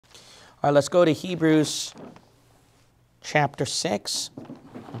All right, let's go to Hebrews chapter 6.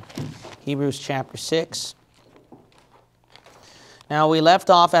 Hebrews chapter 6. Now, we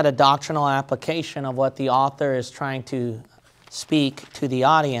left off at a doctrinal application of what the author is trying to speak to the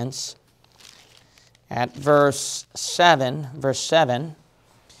audience at verse 7.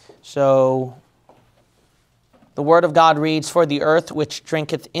 So, the word of God reads, "For the earth which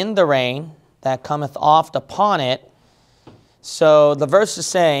drinketh in the rain that cometh oft upon it." So the verse is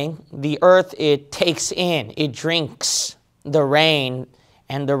saying the earth, it takes in, it drinks the rain.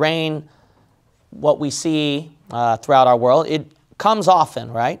 And the rain, what we see throughout our world, it comes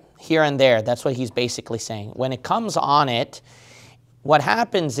often, right? Here and there. That's what he's basically saying. When it comes on it, what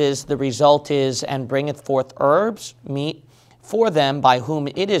happens is the result is, "And bringeth forth herbs, meat, for them by whom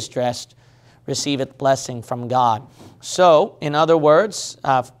it is dressed, receiveth blessing from God." So, in other words,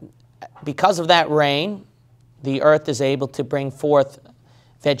 because of that rain, the earth is able to bring forth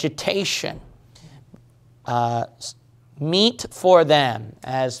vegetation, meat for them,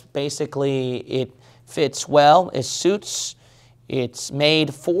 as basically it fits well, it suits, it's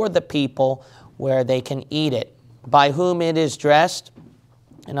made for the people where they can eat it. By whom it is dressed,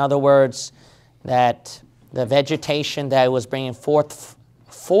 in other words, that the vegetation that it was bringing forth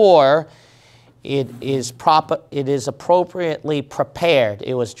for, it is appropriately prepared.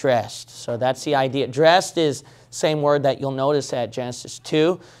 It was dressed. So that's the idea. Dressed is same word that you'll notice at Genesis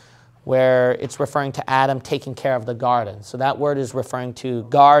 2, where it's referring to Adam taking care of the garden. So that word is referring to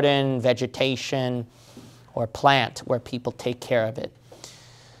garden, vegetation, or plant, where people take care of it.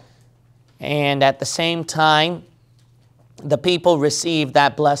 And at the same time, the people receive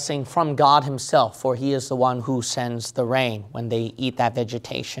that blessing from God himself, for he is the one who sends the rain when they eat that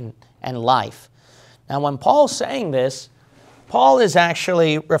vegetation and life. Now, when Paul's saying this, Paul is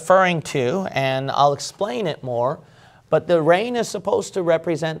actually referring to, and I'll explain it more, but the rain is supposed to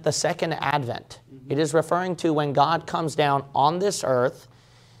represent the second advent. It is referring to when God comes down on this earth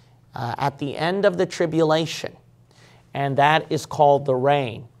at the end of the tribulation, and that is called the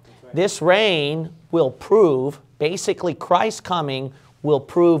rain. Right. This rain will prove, basically Christ coming will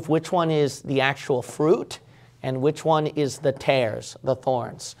prove which one is the actual fruit and which one is the tares, the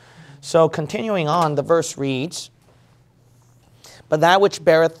thorns. So continuing on, the verse reads, "But that which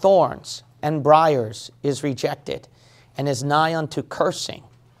beareth thorns and briars is rejected, and is nigh unto cursing,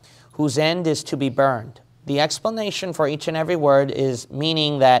 whose end is to be burned." The explanation for each and every word is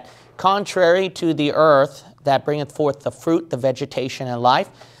meaning that contrary to the earth that bringeth forth the fruit, the vegetation, and life,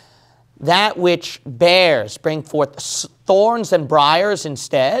 that which bears, bring forth thorns and briars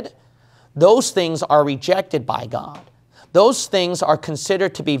instead, those things are rejected by God. Those things are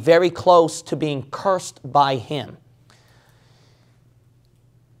considered to be very close to being cursed by him.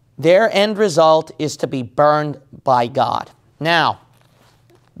 Their end result is to be burned by God. Now,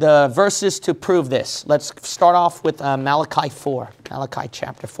 the verses to prove this. Let's start off with Malachi 4, Malachi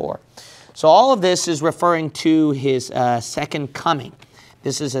chapter 4. So all of this is referring to his second coming.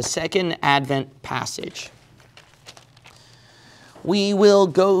 This is a second Advent passage. We will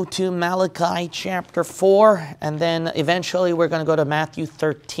go to Malachi chapter 4, and then eventually we're going to go to Matthew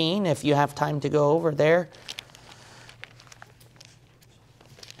 13, if you have time to go over there.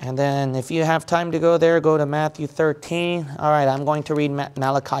 And then if you have time to go there, go to Matthew 13. All right, I'm going to read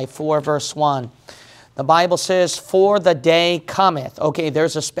Malachi 4, verse 1. The Bible says, "For the day cometh." Okay,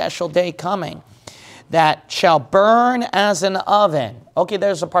 there's a special day coming that shall burn as an oven. Okay,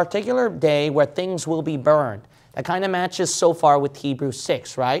 there's a particular day where things will be burned. That kind of matches so far with Hebrews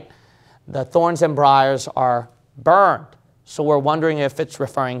 6, right? The thorns and briars are burned. So we're wondering if it's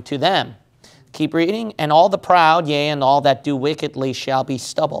referring to them. Keep reading. "And all the proud, yea, and all that do wickedly shall be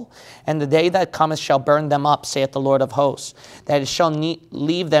stubble. And the day that cometh shall burn them up, saith the Lord of hosts, that it shall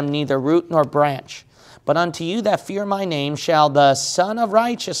leave them neither root nor branch. But unto you that fear my name shall the Son of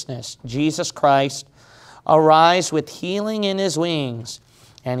Righteousness, Jesus Christ, arise with healing in his wings.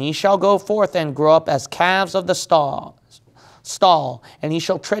 And he shall go forth and grow up as calves of the stall. And he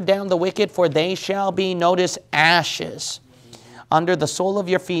shall tread down the wicked, for they shall be, notice, ashes under the sole of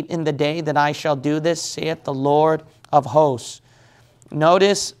your feet in the day that I shall do this, saith the Lord of hosts."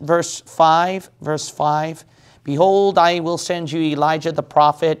 Notice verse 5. "Behold, I will send you Elijah the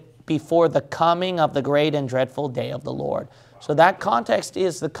prophet before the coming of the great and dreadful day of the Lord." So that context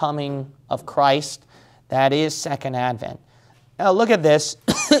is the coming of Christ. That is second advent. Now look at this.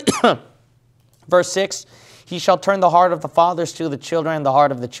 Verse 6, "He shall turn the heart of the fathers to the children, and the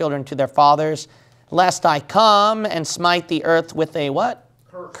heart of the children to their fathers, lest I come and smite the earth with a" what?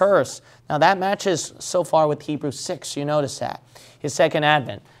 Curse. Now that matches so far with Hebrews 6. You notice that. His second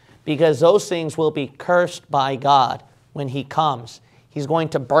advent. Because those things will be cursed by God when he comes. He's going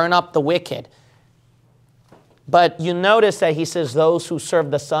to burn up the wicked. But you notice that he says those who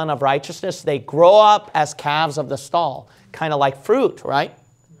serve the Son of Righteousness, they grow up as calves of the stall, kind of like fruit, right?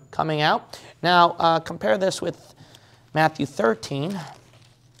 Coming out. Now, compare this with Matthew 13.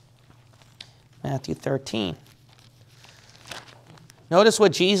 Matthew 13. Notice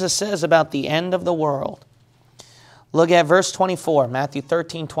what Jesus says about the end of the world. Look at verse 24, Matthew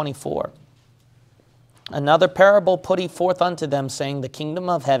 13:24. Another parable put he forth unto them, saying, the kingdom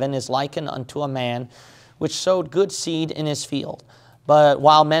of heaven is likened unto a man which sowed good seed in his field. But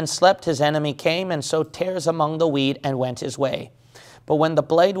while men slept, his enemy came and sowed tares among the wheat and went his way. But when the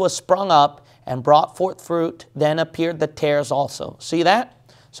blade was sprung up and brought forth fruit, then appeared the tares also. See that?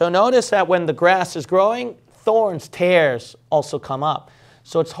 So notice that when the grass is growing, thorns, tares also come up.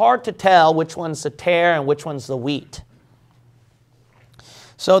 So it's hard to tell which one's the tare and which one's the wheat.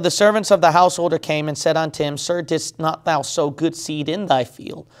 So the servants of the householder came and said unto him, Sir, didst not thou sow good seed in thy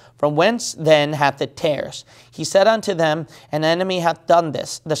field? From whence then hath it tares? He said unto them, An enemy hath done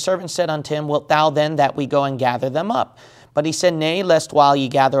this. The servant said unto him, Wilt thou then that we go and gather them up? But he said, Nay, lest while ye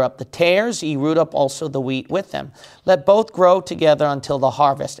gather up the tares, ye root up also the wheat with them. Let both grow together until the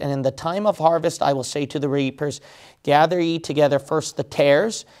harvest. And in the time of harvest I will say to the reapers, Gather ye together first the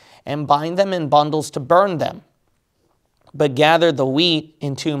tares, and bind them in bundles to burn them, but gather the wheat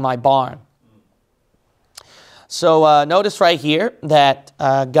into my barn. So notice right here that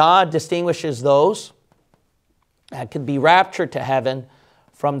God distinguishes those that could be raptured to heaven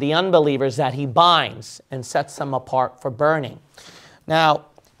from the unbelievers that he binds and sets them apart for burning. Now,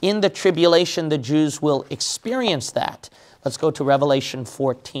 in the tribulation, the Jews will experience that. Let's go to Revelation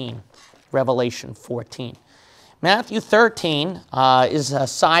 14. Revelation 14. Matthew 13 is a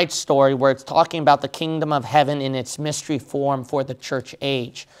side story where it's talking about the kingdom of heaven in its mystery form for the church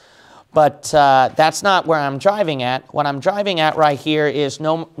age. But that's not where I'm driving at. What I'm driving at right here is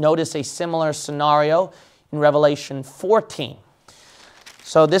notice a similar scenario in Revelation 14.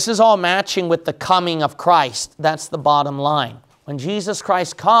 So this is all matching with the coming of Christ. That's the bottom line. When Jesus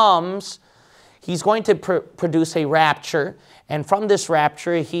Christ comes, he's going to produce a rapture. And from this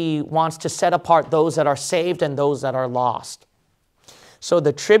rapture, he wants to set apart those that are saved and those that are lost. So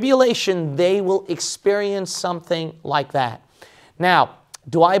the tribulation, they will experience something like that. Now,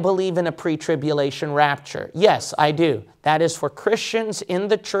 do I believe in a pre-tribulation rapture? Yes, I do. That is for Christians in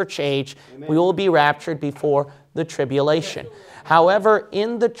the church age. Amen. We will be raptured before the tribulation. However,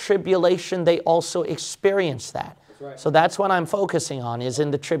 in the tribulation, they also experience that. That's right. So that's what I'm focusing on, is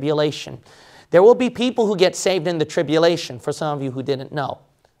in the tribulation. There will be people who get saved in the tribulation, for some of you who didn't know.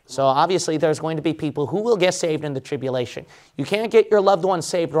 So obviously there's going to be people who will get saved in the tribulation. You can't get your loved ones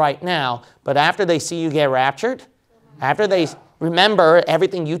saved right now, but after they see you get raptured, after they remember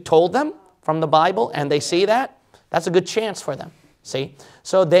everything you told them from the Bible and they see that, that's a good chance for them, see?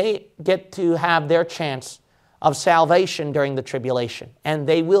 So they get to have their chance of salvation during the tribulation, and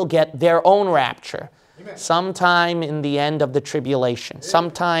they will get their own rapture. Amen. Sometime in the end of the tribulation,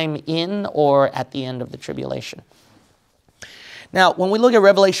 sometime in or at the end of the tribulation. Now, when we look at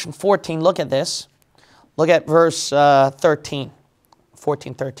Revelation 14, look at this. Look at verse 13,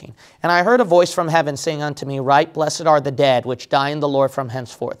 14:13. And I heard a voice from heaven saying unto me, Right, blessed are the dead, which die in the Lord from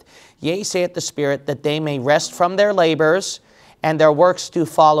henceforth. Yea, saith the Spirit, that they may rest from their labors, and their works do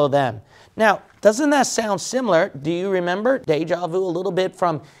follow them. Now, doesn't that sound similar? Do you remember, deja vu, a little bit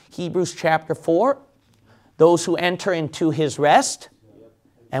from Hebrews chapter 4? Those who enter into his rest,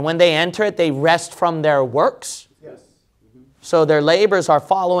 and when they enter it, they rest from their works. Yes. So their labors are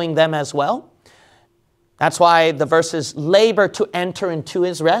following them as well. That's why the verse is labor to enter into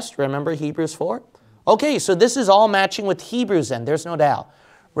his rest. Remember Hebrews 4? Okay, so this is all matching with Hebrews then, there's no doubt.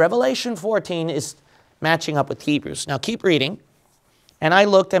 Revelation 14 is matching up with Hebrews. Now keep reading. And I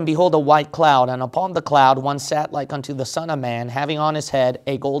looked, and behold, a white cloud, and upon the cloud one sat like unto the Son of Man, having on his head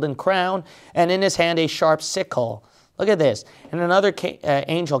a golden crown, and in his hand a sharp sickle. Look at this. And another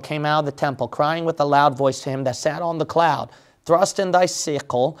angel came out of the temple, crying with a loud voice to him that sat on the cloud, Thrust in thy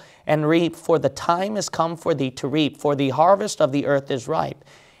sickle, and reap, for the time is come for thee to reap, for the harvest of the earth is ripe.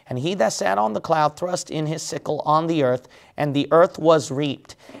 And he that sat on the cloud thrust in his sickle on the earth, and the earth was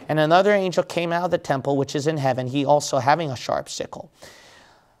reaped. And another angel came out of the temple which is in heaven, he also having a sharp sickle.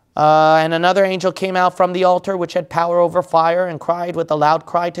 And another angel came out from the altar which had power over fire, and cried with a loud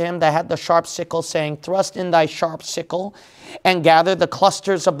cry to him that had the sharp sickle, saying, Thrust in thy sharp sickle, and gather the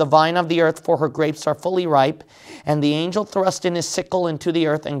clusters of the vine of the earth, for her grapes are fully ripe. And the angel thrust in his sickle into the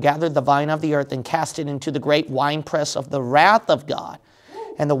earth, and gathered the vine of the earth, and cast it into the great winepress of the wrath of God.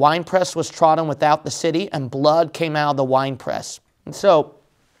 And the winepress was trodden without the city, and blood came out of the winepress. And so,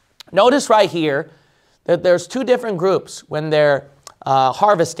 notice right here that there's two different groups when they're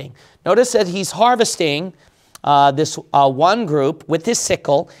harvesting. Notice that he's harvesting this one group with his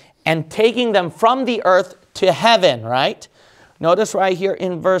sickle and taking them from the earth to heaven, right? Notice right here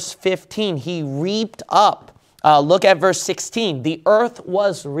in verse 15, he reaped up. Look at verse 16. The earth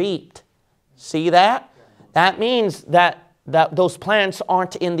was reaped. See that? That means that those plants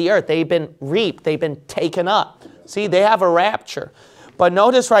aren't in the earth. They've been reaped. They've been taken up. See, they have a rapture. But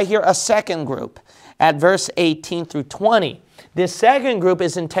notice right here a second group at verse 18 through 20. This second group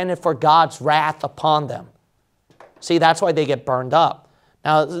is intended for God's wrath upon them. See, that's why they get burned up.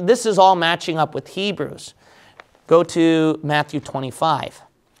 Now, this is all matching up with Hebrews. Go to Matthew 25.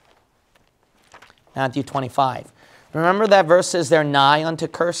 Matthew 25. Remember that verse says they're nigh unto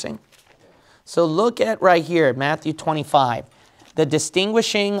cursing? So look at right here, Matthew 25. The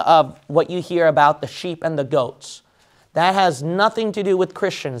distinguishing of what you hear about the sheep and the goats. That has nothing to do with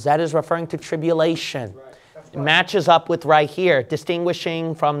Christians. That is referring to tribulation. Right. It matches up with right here,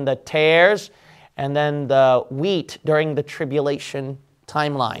 distinguishing from the tares and then the wheat during the tribulation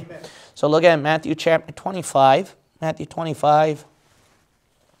timeline. Amen. So look at Matthew chapter 25. Matthew 25.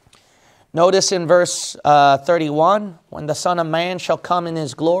 Notice in verse 31, when the Son of Man shall come in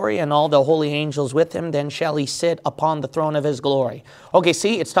his glory and all the holy angels with him, then shall he sit upon the throne of his glory. Okay,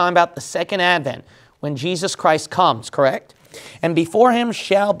 see, it's talking about the second advent, when Jesus Christ comes, correct? And before him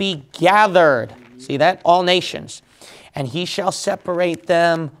shall be gathered, see that? All nations. And he shall separate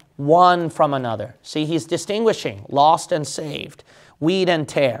them one from another. See, he's distinguishing lost and saved, wheat and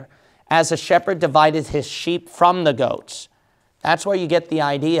tare, as a shepherd divided his sheep from the goats. That's where you get the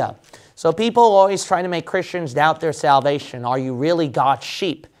idea. So people always try to make Christians doubt their salvation. Are you really God's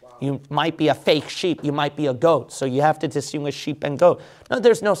sheep? You might be a fake sheep. You might be a goat. So you have to distinguish sheep and goat. No,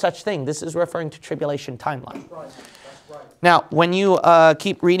 there's no such thing. This is referring to tribulation timeline. That's right. That's right. Now, when you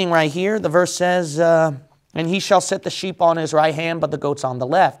keep reading right here, the verse says, and he shall set the sheep on his right hand, but the goats on the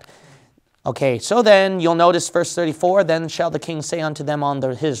left. Okay, so then you'll notice verse 34, then shall the king say unto them on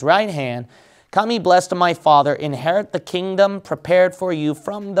his right hand, come ye blessed of my Father, inherit the kingdom prepared for you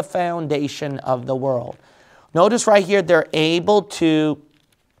from the foundation of the world. Notice right here, they're able to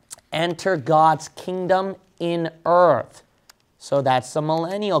enter God's kingdom in earth. So that's the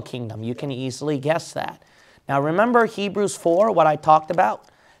millennial kingdom. You can easily guess that. Now remember Hebrews 4, what I talked about?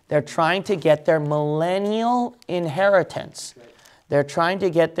 They're trying to get their millennial inheritance. They're trying to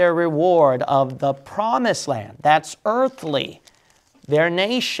get their reward of the promised land. That's earthly, their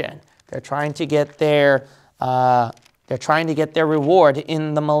nation. They're trying to get their reward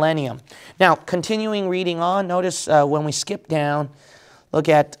in the millennium. Now, continuing reading on, notice when we skip down, look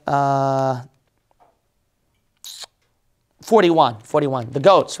at 41, the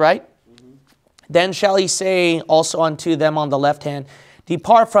goats, right? Mm-hmm. Then shall he say also unto them on the left hand,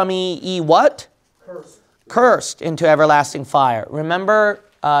 depart from me, ye what? Cursed into everlasting fire. Remember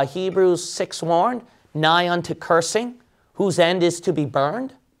Hebrews 6 warned, nigh unto cursing, whose end is to be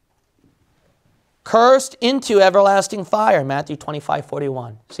burned? Cursed into everlasting fire, Matthew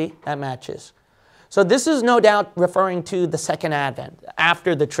 25:41. See, that matches. So this is no doubt referring to the second advent,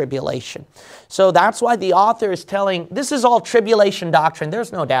 after the tribulation. So that's why the author is telling, this is all tribulation doctrine.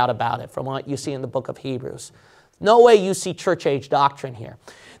 There's no doubt about it from what you see in the book of Hebrews. No way you see church age doctrine here.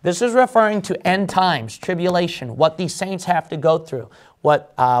 This is referring to end times, tribulation, what these saints have to go through,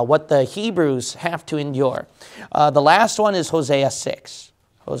 what the Hebrews have to endure. The last one is Hosea 6.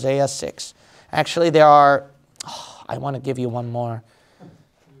 Hosea 6. Actually, there are, I want to give you one more.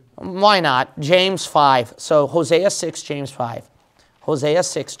 Why not? James 5. So Hosea 6, James 5. Hosea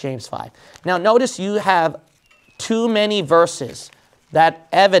 6, James 5. Now notice you have too many verses that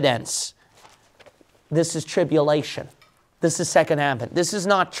evidence this is tribulation. This is second advent. This is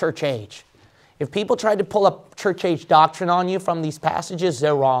not church age. If people try to pull up church age doctrine on you from these passages,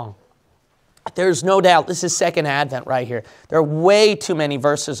 they're wrong. There's no doubt this is second advent right here. There are way too many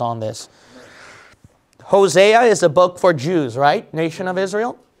verses on this. Hosea is a book for Jews, right? Nation of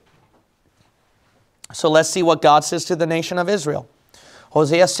Israel. So let's see what God says to the nation of Israel.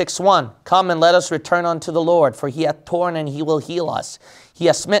 Hosea 6:1. Come and let us return unto the Lord, for he hath torn and he will heal us. He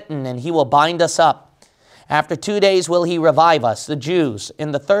hath smitten and he will bind us up. After 2 days will he revive us, the Jews.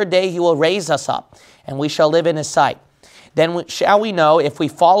 In the third day he will raise us up, and we shall live in his sight. Then shall we know if we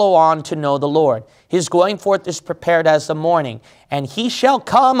follow on to know the Lord. His going forth is prepared as the morning, and he shall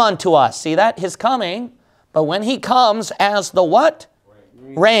come unto us. See that? His coming. But when he comes as the what?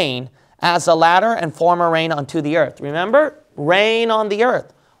 Rain. As the latter and former rain unto the earth. Remember? Rain on the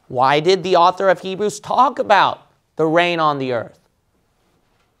earth. Why did the author of Hebrews talk about the rain on the earth?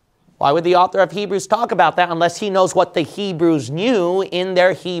 Why would the author of Hebrews talk about that unless he knows what the Hebrews knew in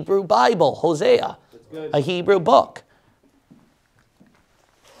their Hebrew Bible, Hosea, a Hebrew book?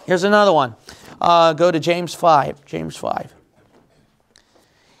 Here's another one. Go to James 5. James 5.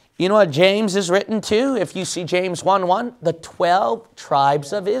 You know what James is written to? If you see James 1:1, the 12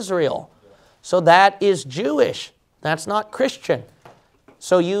 tribes of Israel. So that is Jewish. That's not Christian.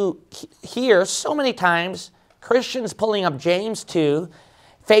 So you hear so many times Christians pulling up James 2,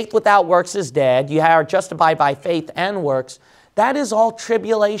 faith without works is dead. You are justified by faith and works. That is all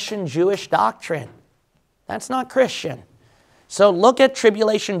tribulation Jewish doctrine. That's not Christian. So look at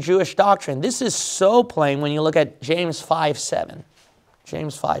tribulation Jewish doctrine. This is so plain when you look at James 5:7.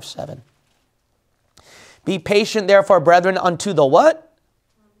 James 5:7. Be patient, therefore, brethren, unto the what?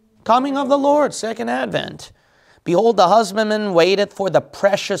 Coming of the Lord, second advent. Behold, the husbandman waiteth for the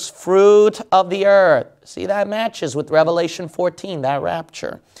precious fruit of the earth. See, that matches with Revelation 14, that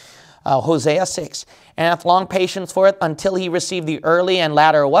rapture. Hosea 6. And hath long patience for it until he receive the early and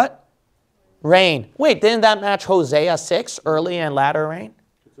latter what? Rain. Wait, didn't that match Hosea 6, early and latter rain?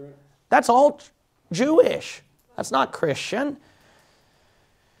 That's all Jewish. That's not Christian.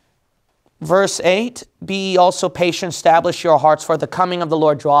 Verse 8, be also patient, establish your hearts, for the coming of the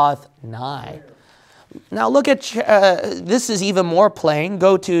Lord draweth nigh. Now look at, this is even more plain.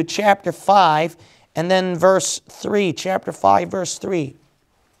 Go to chapter 5 and then verse 3. Chapter 5, verse 3.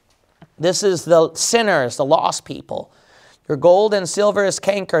 This is the sinners, the lost people. Your gold and silver is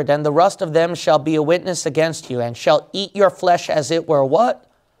cankered, and the rust of them shall be a witness against you, and shall eat your flesh as it were what?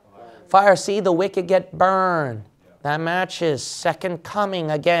 Fire. See, the wicked get burned. That matches second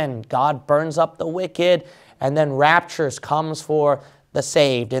coming again. God burns up the wicked, and then raptures comes for the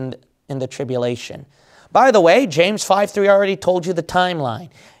saved in the tribulation. By the way, James 5:3 already told you the timeline.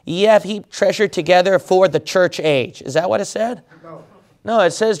 Ye have heaped treasure together for the church age. Is that what it said? No,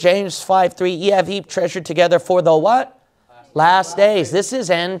 it says James 5:3, ye have heaped treasure together for the what? Last days. This is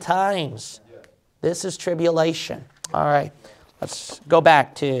end times. This is tribulation. All right, let's go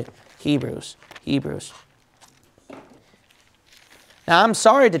back to Hebrews. Now, I'm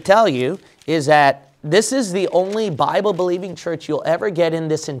sorry to tell you is that this is the only Bible-believing church you'll ever get in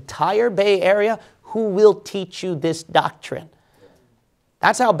this entire Bay Area who will teach you this doctrine.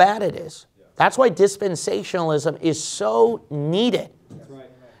 That's how bad it is. That's why dispensationalism is so needed.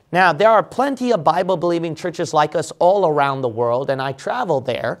 Now, there are plenty of Bible-believing churches like us all around the world, and I travel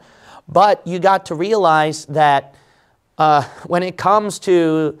there. But you got to realize that when it comes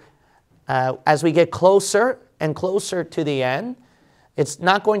to, as we get closer and closer to the end, it's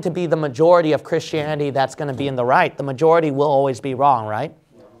not going to be the majority of Christianity that's going to be in the right. The majority will always be wrong, right?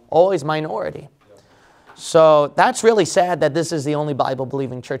 Always minority. So that's really sad that this is the only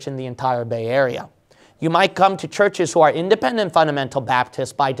Bible-believing church in the entire Bay Area. You might come to churches who are independent fundamental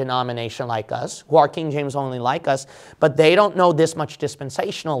Baptists by denomination like us, who are King James only like us, but they don't know this much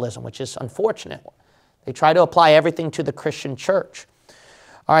dispensationalism, which is unfortunate. They try to apply everything to the Christian church.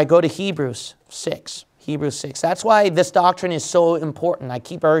 All right, go to Hebrews 6. Hebrews 6. That's why this doctrine is so important. I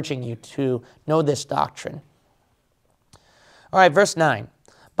keep urging you to know this doctrine. All right, verse 9.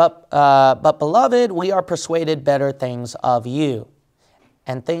 But beloved, we are persuaded better things of you,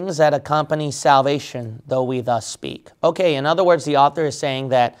 and things that accompany salvation, though we thus speak. Okay, in other words, the author is saying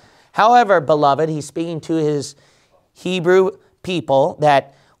that, however, beloved, he's speaking to his Hebrew people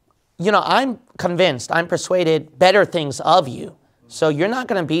that, you know, I'm convinced, I'm persuaded better things of you. So you're not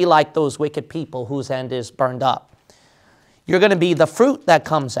going to be like those wicked people whose end is burned up. You're going to be the fruit that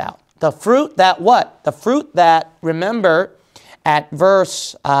comes out. The fruit that what? The fruit that, remember, at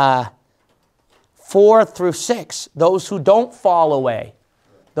verse 4 through 6, those who don't fall away,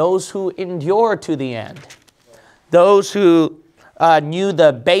 those who endure to the end, those who knew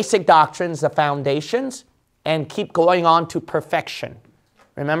the basic doctrines, the foundations, and keep going on to perfection.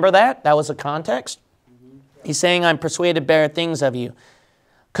 Remember that? That was the context. He's saying, I'm persuaded better things of you.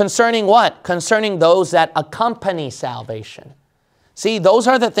 Concerning what? Concerning those that accompany salvation. See, those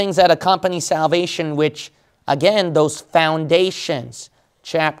are the things that accompany salvation, which, again, those foundations.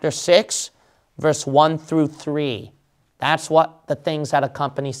 Chapter 6, verse 1 through 3. That's what the things that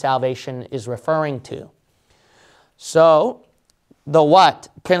accompany salvation is referring to. So, the what?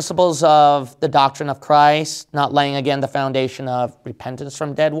 Principles of the doctrine of Christ, not laying again the foundation of repentance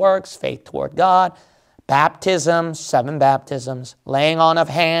from dead works, faith toward God, baptism, 7 baptisms, laying on of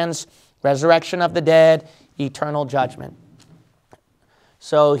hands, resurrection of the dead, eternal judgment.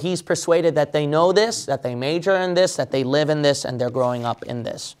 So he's persuaded that they know this, that they major in this, that they live in this, and they're growing up in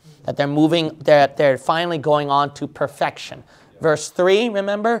this. That they're finally going on to perfection. Verse 3,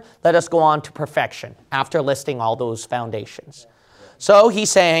 remember? Let us go on to perfection after listing all those foundations. So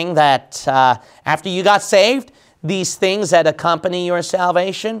he's saying that after you got saved, these things that accompany your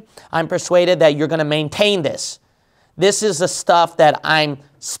salvation, I'm persuaded that you're going to maintain this. This is the stuff that I'm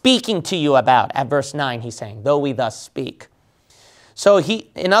speaking to you about. At verse 9, he's saying, though we thus speak. So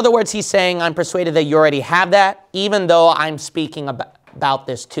in other words, he's saying, I'm persuaded that you already have that, even though I'm speaking about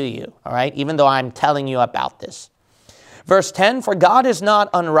this to you, all right? Even though I'm telling you about this. Verse 10, for God is not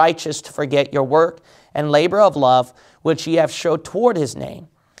unrighteous to forget your work and labor of love, which ye have showed toward his name,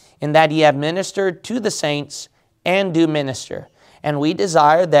 in that ye have ministered to the saints and do minister. And we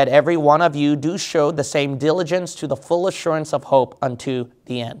desire that every one of you do show the same diligence to the full assurance of hope unto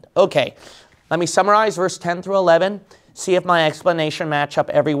the end. Okay, let me summarize verse 10 through 11. See if my explanation match up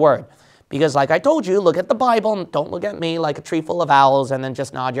every word. Because like I told you, look at the Bible and don't look at me like a tree full of owls and then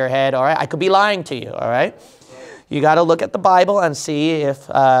just nod your head, all right? I could be lying to you, all right? You got to look at the Bible and see if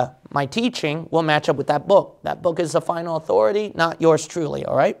my teaching will match up with that book. That book is the final authority, not yours truly,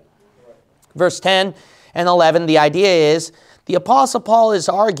 all right? Verse 10 and 11, the idea is the Apostle Paul is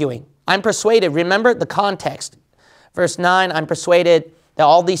arguing. I'm persuaded. Remember the context. Verse 9, I'm persuaded that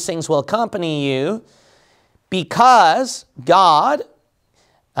all these things will accompany you because God,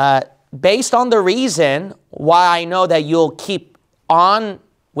 based on the reason why I know that you'll keep on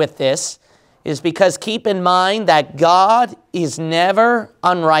with this, is because keep in mind that God is never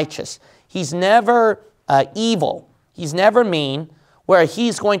unrighteous. He's never evil. He's never mean, where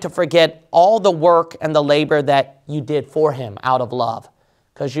he's going to forget all the work and the labor that you did for him out of love.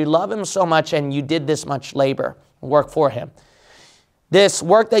 Because you love him so much and you did this much labor and work for him. This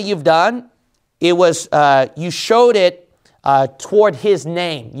work that you've done, it was you showed it toward his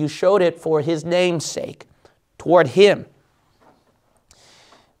name. You showed it for his name's sake, toward him.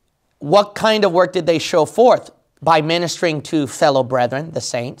 What kind of work did they show forth? By ministering to fellow brethren, the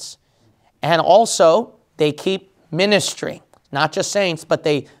saints. And also, they keep ministering. Not just saints, but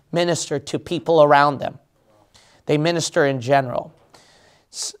they minister to people around them. They minister in general.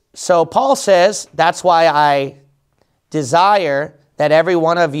 So Paul says, that's why I desire that every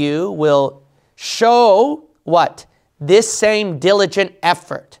one of you will show what? This same diligent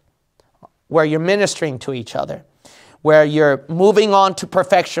effort where you're ministering to each other, where you're moving on to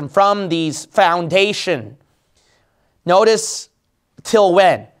perfection from these foundation. Notice, till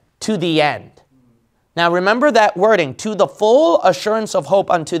when? To the end. Now remember that wording, to the full assurance of hope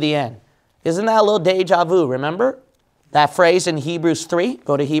unto the end. Isn't that a little deja vu, remember? That phrase in Hebrews 3.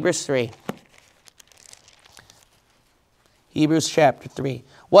 Go to Hebrews 3. Hebrews chapter 3.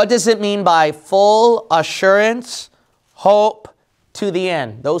 What does it mean by full assurance, hope to the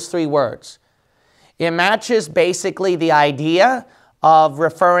end? Those three words. It matches basically the idea of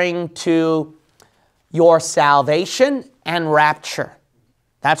referring to your salvation and rapture.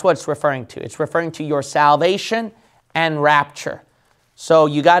 That's what it's referring to. It's referring to your salvation and rapture. So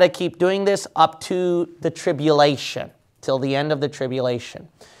you got to keep doing this up to the tribulation, till the end of the tribulation.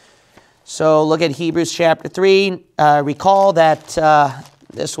 So look at Hebrews chapter 3. Recall that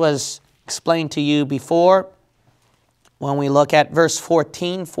this was explained to you before when we look at verse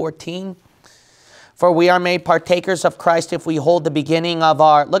 14. For we are made partakers of Christ if we hold the beginning of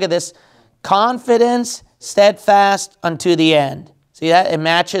our, look at this, confidence steadfast unto the end. See that? It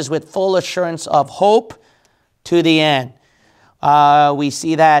matches with full assurance of hope to the end. We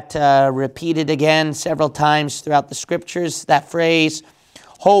see that repeated again several times throughout the scriptures, that phrase,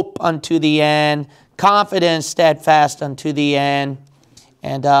 hope unto the end, confidence steadfast unto the end,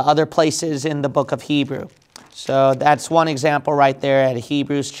 and other places in the book of Hebrew. So that's one example right there at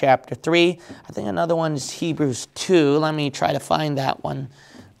Hebrews chapter 3. I think another one is Hebrews 2. Let me try to find that one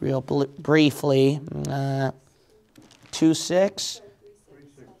real briefly. 2:6.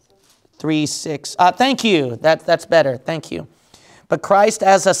 3:6. Thank you. That's better. Thank you. But Christ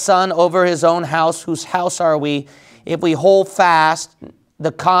as a son over his own house, whose house are we, if we hold fast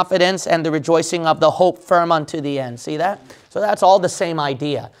the confidence and the rejoicing of the hope firm unto the end. See that? So that's all the same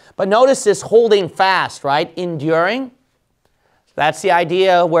idea. But notice this holding fast, right? Enduring. That's the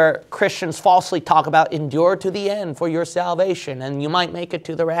idea where Christians falsely talk about endure to the end for your salvation, and you might make it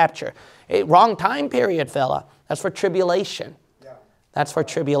to the rapture. Wrong time period, fella. That's for tribulation. That's for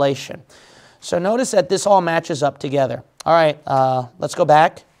tribulation. So notice that this all matches up together. All right, let's go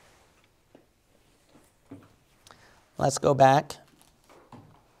back. Let's go back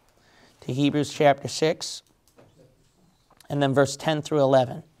to Hebrews chapter 6, and then verse 10 through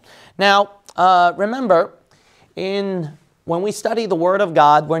 11. Now, remember, when we study the Word of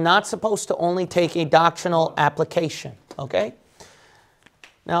God, we're not supposed to only take a doctrinal application, okay?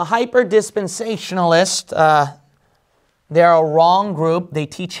 Now, hyper-dispensationalists, they're a wrong group. They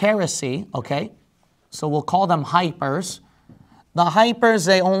teach heresy, okay? So we'll call them hypers. The hypers,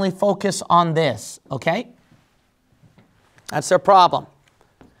 they only focus on this, okay? That's their problem.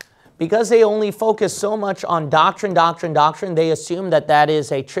 because they only focus so much on doctrine, they assume that that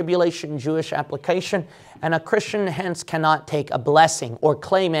is a tribulation Jewish application, and a Christian hence cannot take a blessing or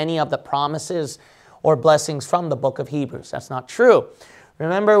claim any of the promises or blessings from the book of Hebrews. That's not true.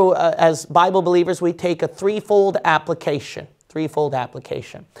 Remember, as Bible believers, we take a threefold application. Threefold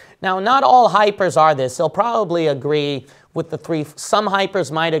application. Now, not all hypers are this. They'll probably agree with the some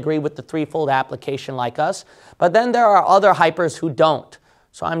hypers might agree with the threefold application like us, but then there are other hypers who don't.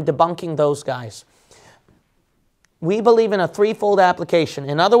 So I'm debunking those guys. We believe in a threefold application.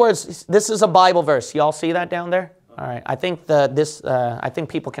 In other words, this is a Bible verse. You all see that down there? All right. I think I think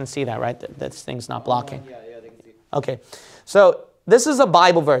people can see that, right? This thing's not blocking. Yeah, they can see. Okay. So this is a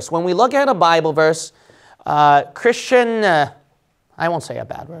Bible verse. When we look at a Bible verse, Christian, I won't say a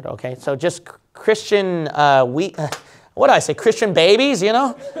bad word, okay? So just Christian, what do I say? Christian babies, you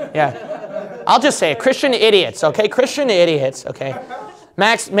know? Yeah. I'll just say it. Christian idiots, okay? Christian idiots, okay?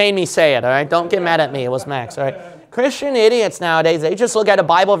 Max made me say it, all right? Don't get mad at me. It was Max, all right? Christian idiots nowadays, they just look at a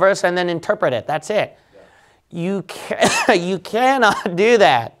Bible verse and then interpret it. That's it. You cannot do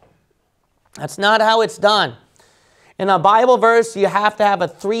that. That's not how it's done. In a Bible verse, you have to have a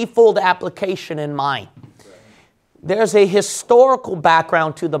threefold application in mind. There's a historical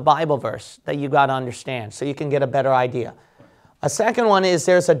background to the Bible verse that you got to understand so you can get a better idea. A second one is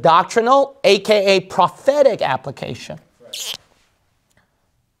there's a doctrinal, aka prophetic application.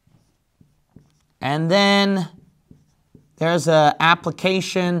 And then there's an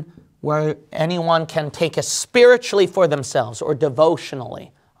application where anyone can take it spiritually for themselves or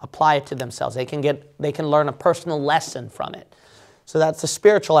devotionally, apply it to themselves. They can learn a personal lesson from it. So that's the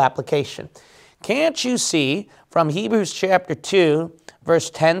spiritual application. Can't you see from Hebrews chapter 2,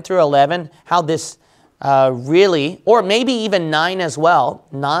 verse 10 through 11, how this really, or maybe even 9 as well,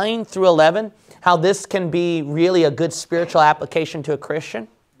 9 through 11, how this can be really a good spiritual application to a Christian?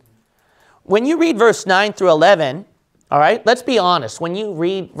 When you read verse 9 through 11, all right, let's be honest. When you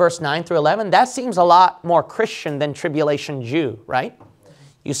read verse 9 through 11, that seems a lot more Christian than tribulation Jew, right?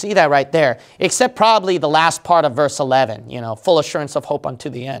 You see that right there, except probably the last part of verse 11, you know, full assurance of hope unto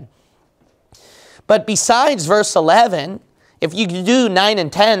the end. But besides verse 11, if you do 9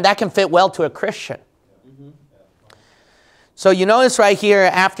 and 10, that can fit well to a Christian. So you notice right here,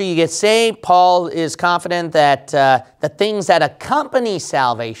 after you get saved, Paul is confident that the things that accompany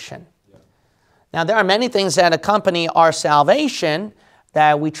salvation. Now, there are many things that accompany our salvation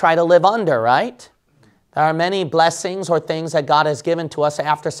that we try to live under, right? There are many blessings or things that God has given to us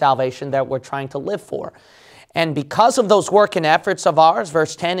after salvation that we're trying to live for. And because of those work and efforts of ours,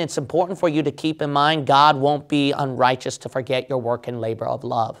 verse 10, it's important for you to keep in mind God won't be unrighteous to forget your work and labor of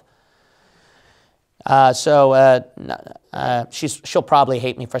love. She'll probably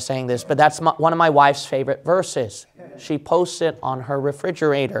hate me for saying this, but that's one of my wife's favorite verses. She posts it on her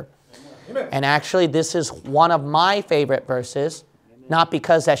refrigerator. And actually, this is one of my favorite verses, not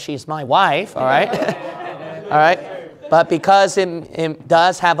because that she's my wife, all right? All right? But because it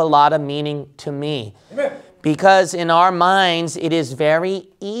does have a lot of meaning to me. Because in our minds, it is very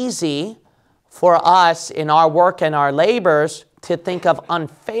easy for us in our work and our labors to think of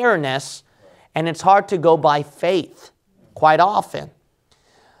unfairness, and it's hard to go by faith quite often.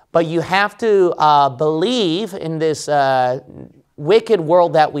 But you have to believe in this wicked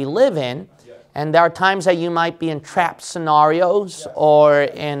world that we live in, and there are times that you might be in trapped scenarios or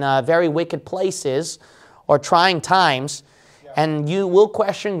in very wicked places or trying times, and you will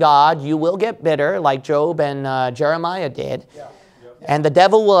question God, you will get bitter like Job and Jeremiah did, and the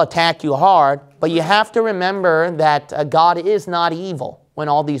devil will attack you hard, but you have to remember that God is not evil when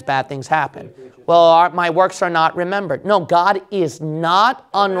all these bad things happen. Well, my works are not remembered. No, God is not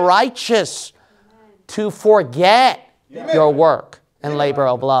unrighteous to forget your work and labor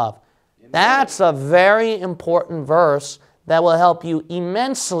of love. That's a very important verse that will help you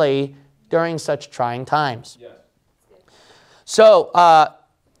immensely during such trying times. So,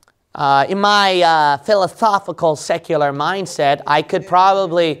 in my philosophical, secular mindset, I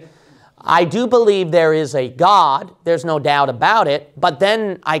do believe there is a God. There's no doubt about it. But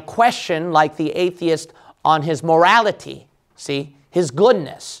then I question, like the atheist, on his morality, see, his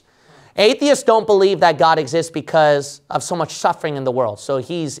goodness. Atheists don't believe that God exists because of so much suffering in the world. So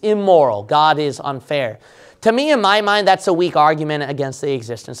he's immoral. God is unfair. To me, in my mind, that's a weak argument against the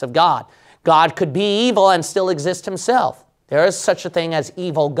existence of God. God could be evil and still exist himself. There is such a thing as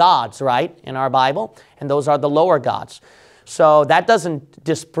evil gods, right, in our Bible, and those are the lower gods. So that doesn't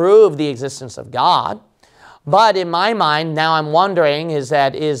disprove the existence of God. But in my mind, now I'm wondering, is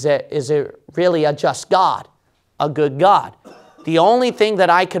it really a just God, a good God? The only thing that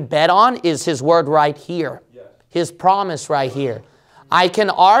I could bet on is his word right here, his promise right here. I can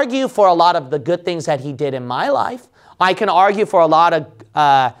argue for a lot of the good things that he did in my life. I can argue for a lot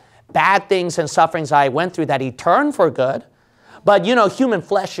of bad things and sufferings I went through that he turned for good. But, you know, human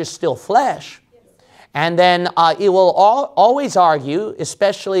flesh is still flesh. And then it will always argue,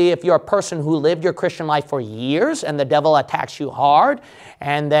 especially if you're a person who lived your Christian life for years and the devil attacks you hard,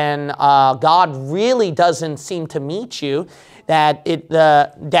 and then God really doesn't seem to meet you, that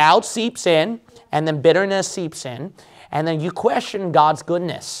the doubt seeps in, and then bitterness seeps in, and then you question God's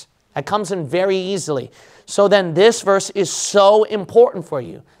goodness. That comes in very easily. So then this verse is so important for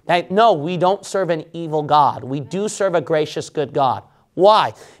you. That no, we don't serve an evil God. We do serve a gracious, good God.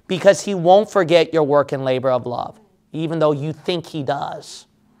 Why? Because he won't forget your work and labor of love, even though you think he does.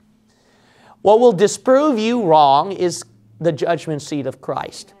 What will disprove you wrong is the judgment seat of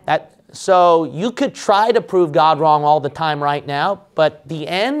Christ. So you could try to prove God wrong all the time right now, but the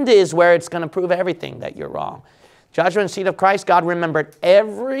end is where it's going to prove everything that you're wrong. Judgment seat of Christ, God remembered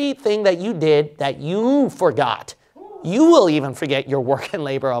everything that you did that you forgot. You will even forget your work and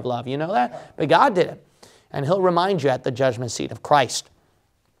labor of love. You know that? But God did it. And he'll remind you at the judgment seat of Christ.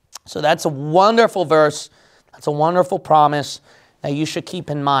 So that's a wonderful verse. That's a wonderful promise that you should keep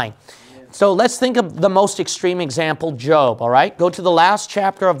in mind. So let's think of the most extreme example, Job, all right? Go to the last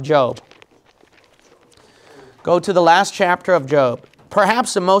chapter of Job. Go to the last chapter of Job.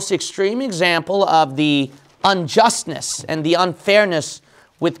 Perhaps the most extreme example of the unjustness and the unfairness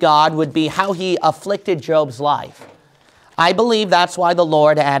with God would be how he afflicted Job's life. I believe that's why the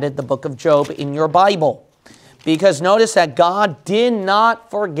Lord added the book of Job in your Bible. Because notice that God did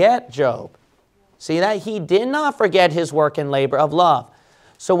not forget Job. See that? He did not forget his work and labor of love.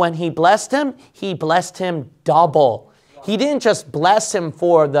 So when he blessed him double. He didn't just bless him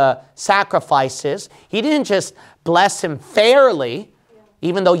for the sacrifices. He didn't just bless him fairly,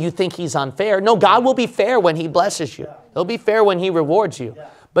 even though you think he's unfair. No, God will be fair when he blesses you. He'll be fair when he rewards you.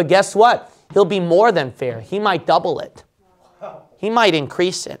 But guess what? He'll be more than fair. He might double it. He might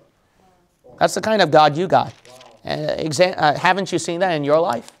increase it. That's the kind of God you got. Haven't you seen that in your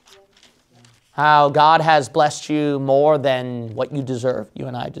life? How God has blessed you more than what you deserve, you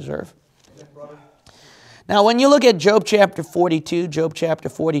and I deserve. Now, when you look at Job chapter 42,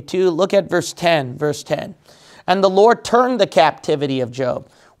 look at verse 10. And the Lord turned the captivity of Job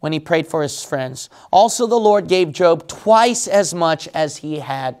when he prayed for his friends. Also, the Lord gave Job twice as much as he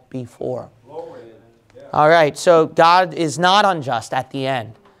had before. All right, so God is not unjust at the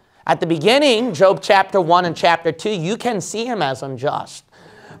end. At the beginning, Job chapter 1 and chapter 2, you can see him as unjust.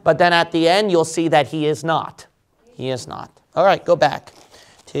 But then at the end, you'll see that he is not. He is not. All right, go back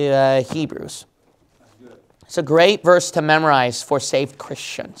to Hebrews. It's a great verse to memorize for saved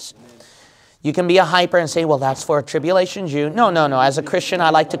Christians. You can be a hyper and say, well, that's for a tribulation Jew. No. As a Christian, I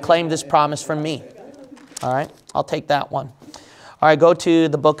like to claim this promise from me. All right, I'll take that one. All right, go to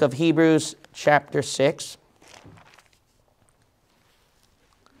the book of Hebrews chapter 6.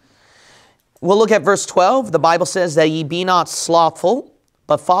 We'll look at verse 12. The Bible says that ye be not slothful,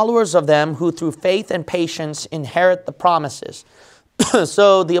 but followers of them who through faith and patience inherit the promises.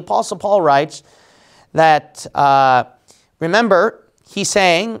 So the Apostle Paul writes that, remember, he's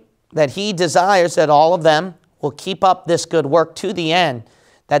saying that he desires that all of them will keep up this good work to the end,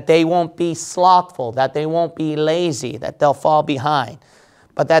 that they won't be slothful, that they won't be lazy, that they'll fall behind,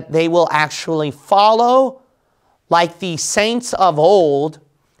 but that they will actually follow like the saints of old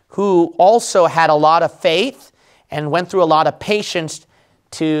who also had a lot of faith and went through a lot of patience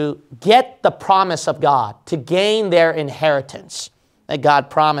to get the promise of God, to gain their inheritance that God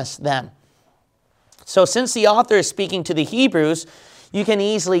promised them. So since the author is speaking to the Hebrews, you can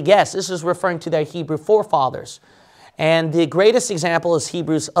easily guess this is referring to their Hebrew forefathers. And the greatest example is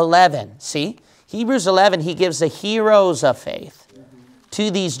Hebrews 11. See? Hebrews 11, he gives the heroes of faith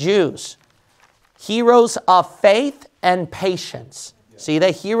to these Jews. Heroes of faith and patience. See,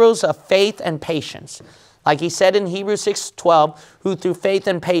 the heroes of faith and patience. Like he said in Hebrews 6:12, who through faith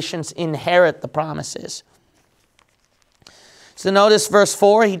and patience inherit the promises. So notice verse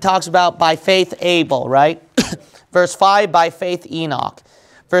 4, he talks about by faith Abel, right? Verse 5, by faith Enoch.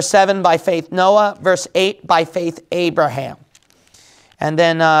 Verse 7, by faith Noah. Verse 8, by faith Abraham. And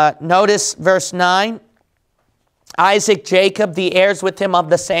then notice verse 9, Isaac, Jacob, the heirs with him of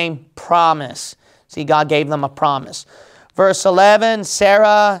the same promise. See, God gave them a promise. Verse 11,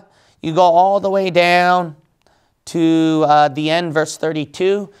 Sarah, you go all the way down to the end, verse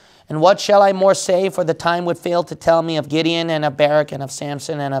 32. And what shall I more say? For the time would fail to tell me of Gideon and of Barak and of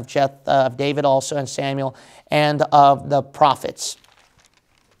Samson and of David also and Samuel and of the prophets.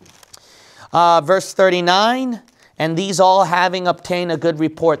 Verse 39, and these all having obtained a good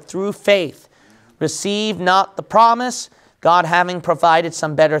report through faith, receive not the promise, God having provided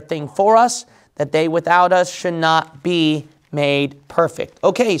some better thing for us, that they without us should not be made perfect.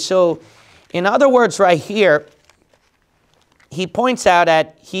 Okay, so in other words right here, he points out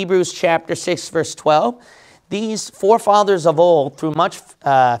at Hebrews chapter 6, verse 12, these forefathers of old, through much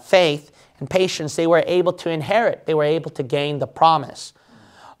faith and patience, they were able to inherit. They were able to gain the promise.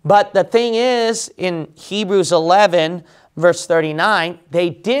 But the thing is, in Hebrews 11, verse 39, they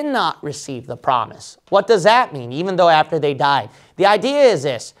did not receive the promise. What does that mean? Even though after they died. The idea is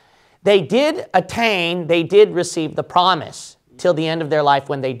this. They did attain, they did receive the promise till the end of their life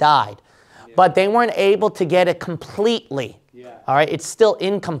when they died. But they weren't able to get it completely. All right, it's still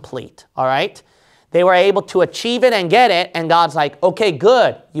incomplete. All right, they were able to achieve it and get it, and God's like, okay,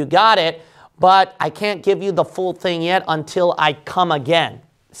 good, you got it, but I can't give you the full thing yet until I come again.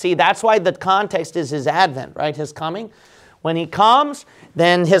 See, that's why the context is his advent, right? His coming. When he comes,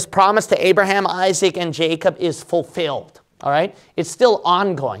 then his promise to Abraham, Isaac, and Jacob is fulfilled. All right, it's still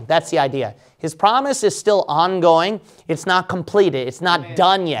ongoing. That's the idea. His promise is still ongoing. It's not completed. It's not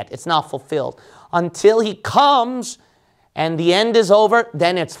done yet. It's not fulfilled. Until he comes and the end is over,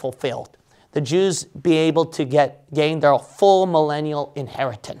 then it's fulfilled. The Jews be able to gain their full millennial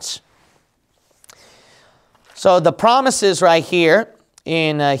inheritance. So the promises right here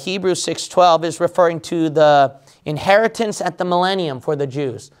in Hebrews 6:12 is referring to the inheritance at the millennium for the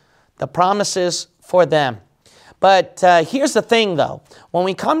Jews. The promises for them. But here's the thing, though. When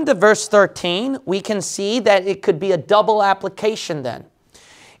we come to verse 13, we can see that it could be a double application then.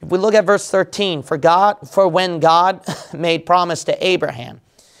 If we look at verse 13, for when God made promise to Abraham,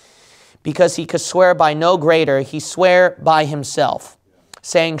 because he could swear by no greater, he sware by himself,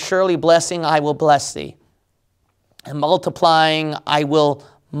 saying, surely blessing I will bless thee, and multiplying I will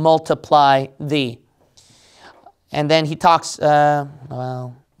multiply thee. And then he talks,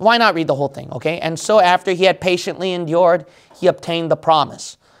 well, why not read the whole thing, okay? And so after he had patiently endured, he obtained the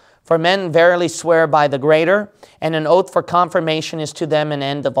promise. For men verily swear by the greater, and an oath for confirmation is to them an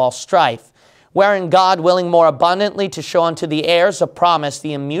end of all strife. Wherein God, willing more abundantly to show unto the heirs of promise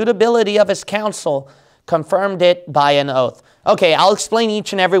the immutability of his counsel, confirmed it by an oath. Okay, I'll explain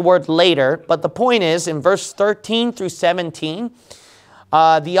each and every word later, but the point is, in verse 13 through 17,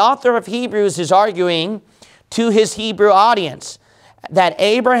 the author of Hebrews is arguing to his Hebrew audience that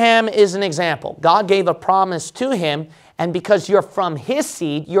Abraham is an example. God gave a promise to him, and because you're from his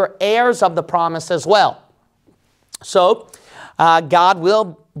seed, you're heirs of the promise as well. So, God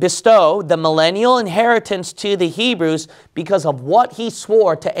will bestow the millennial inheritance to the Hebrews because of what he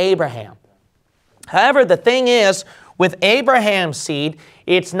swore to Abraham. However, the thing is, with Abraham's seed,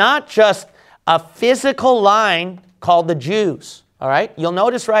 it's not just a physical line called the Jews. All right? You'll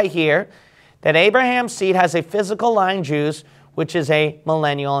notice right here that Abraham's seed has a physical line, Jews, which is a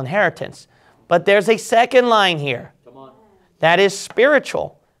millennial inheritance. But there's a second line here. That is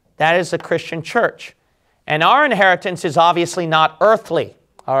spiritual. That is the Christian church. And our inheritance is obviously not earthly.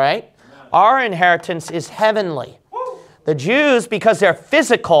 All right? Our inheritance is heavenly. The Jews, because they're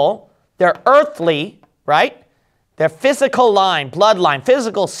physical, they're earthly, right? Their physical line, bloodline,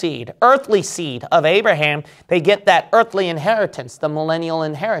 physical seed, earthly seed of Abraham, they get that earthly inheritance, the millennial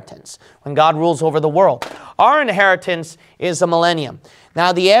inheritance, when God rules over the world. Our inheritance is the millennium.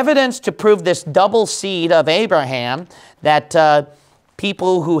 Now, the evidence to prove this double seed of Abraham, that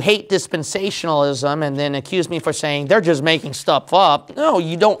people who hate dispensationalism and then accuse me for saying they're just making stuff up. No,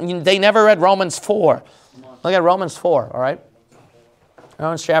 you don't. They never read Romans 4. Look at Romans 4, all right?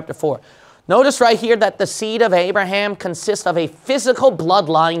 Romans chapter 4. Notice right here that the seed of Abraham consists of a physical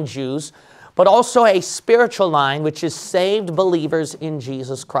bloodline, Jews, but also a spiritual line, which is saved believers in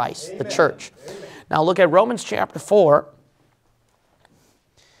Jesus Christ, Amen. The church. Amen. Now look at Romans chapter 4.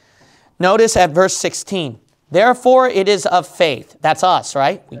 Notice at verse 16. Therefore it is of faith. That's us,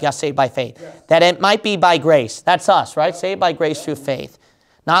 right? We got saved by faith. Yes. That it might be by grace. That's us, right? Saved by grace through faith.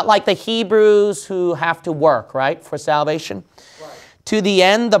 Not like the Hebrews who have to work, right, for salvation. Right. To the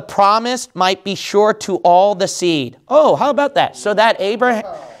end the promise might be sure to all the seed. Oh, how about that? So that Abraham,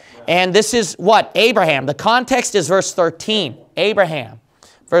 and this is what? Abraham. The context is verse 13. Abraham.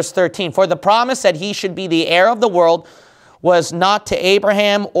 Verse 13. For the promise that he should be the heir of the world was not to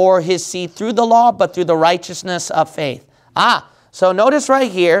Abraham or his seed through the law, but through the righteousness of faith. So notice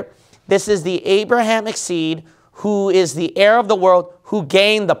right here, this is the Abrahamic seed who is the heir of the world who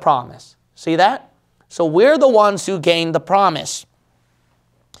gained the promise. See that? So we're the ones who gained the promise.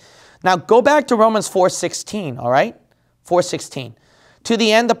 Now go back to Romans 4:16, all right? 4:16. To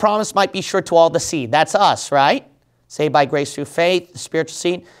the end the promise might be sure to all the seed. That's us, right? Saved by grace through faith, the spiritual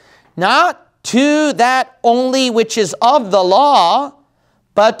seed. Not to that only which is of the law,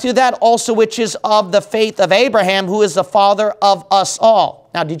 but to that also which is of the faith of Abraham, who is the father of us all.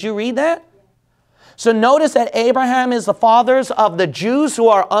 Now, did you read that? So notice that Abraham is the fathers of the Jews who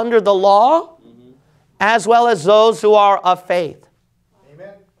are under the law, as well as those who are of faith.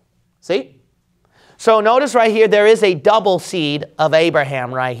 Amen. See? So notice right here, there is a double seed of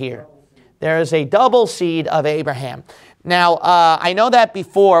Abraham right here. There is a double seed of Abraham. Now, I know that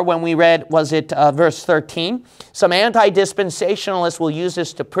before when we read, was it verse 13? Some anti-dispensationalists will use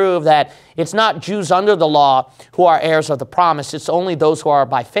this to prove that it's not Jews under the law who are heirs of the promise. It's only those who are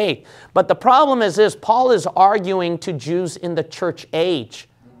by faith. But the problem is this. Paul is arguing to Jews in the church age.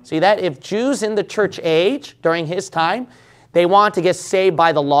 See that? If Jews in the church age, during his time, they want to get saved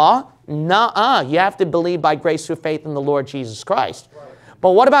by the law, nuh-uh. You have to believe by grace through faith in the Lord Jesus Christ. Right.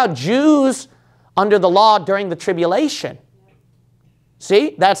 But what about Jews under the law during the tribulation?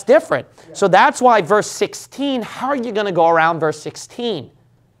 See, that's different. Yeah. So that's why verse 16, how are you going to go around verse 16?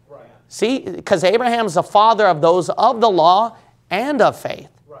 Right. See, because Abraham's the father of those of the law and of faith.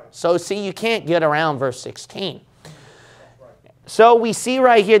 Right. So see, you can't get around verse 16. So we see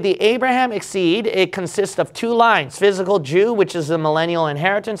right here the Abrahamic seed, it consists of two lines, physical Jew, which is the millennial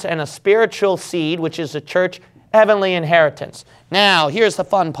inheritance, and a spiritual seed, which is the church heavenly inheritance. Now, here's the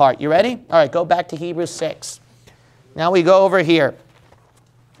fun part. You ready? All right, go back to Hebrews 6. Now we go over here.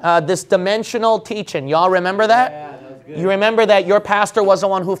 This dimensional teaching. Y'all remember that? Yeah, that was good. You remember that your pastor was the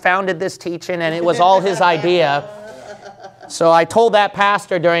one who founded this teaching, and it was all his idea. So I told that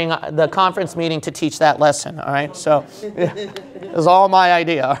pastor during the conference meeting to teach that lesson, all right? So it was all my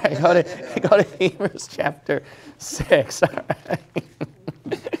idea, all right? Go to Hebrews chapter 6, all right?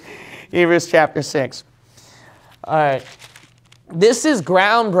 Hebrews chapter 6. All right. This is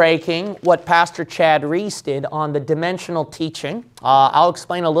groundbreaking what Pastor Chad Reese did on the dimensional teaching. I'll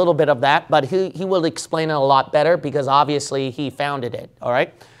explain a little bit of that, but he will explain it a lot better because obviously he founded it, all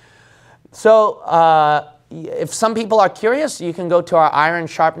right? So if some people are curious, you can go to our Iron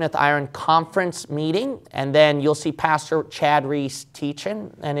Sharpeneth Iron conference meeting, and then you'll see Pastor Chad Reese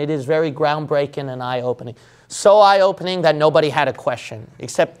teaching, and it is very groundbreaking and eye-opening. So eye-opening that nobody had a question,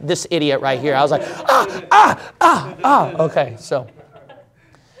 except this idiot right here. I was like, okay, so.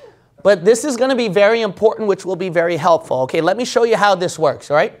 But this is going to be very important, which will be very helpful. Okay, let me show you how this works,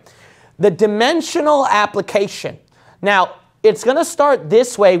 all right? The dimensional application. Now, it's going to start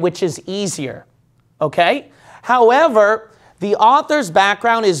this way, which is easier. Okay? However, the author's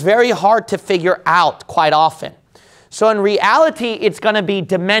background is very hard to figure out quite often. So in reality, it's going to be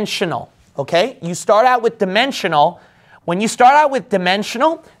dimensional. Okay? You start out with dimensional. When you start out with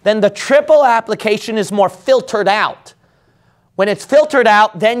dimensional, then the triple application is more filtered out. When it's filtered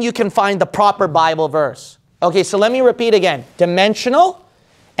out, then you can find the proper Bible verse. Okay, so let me repeat again. Dimensional,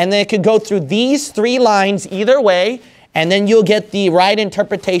 and then it could go through these three lines either way, and then you'll get the right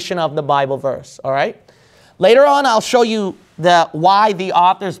interpretation of the Bible verse, all right? Later on, I'll show you why the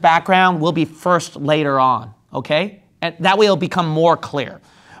author's background will be first later on, okay? And that way it'll become more clear.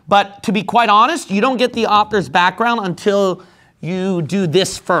 But to be quite honest, you don't get the author's background until you do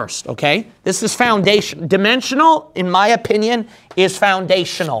this first, okay? This is foundation. Dimensional, in my opinion, is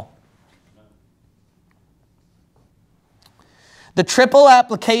foundational. The triple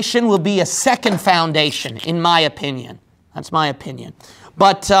application will be a second foundation, in my opinion. That's my opinion.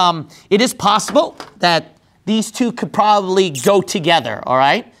 But it is possible that these two could probably go together, all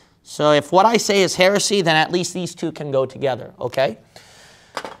right? So if what I say is heresy, then at least these two can go together, okay?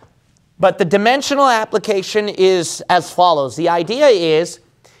 But the dimensional application is as follows. The idea is,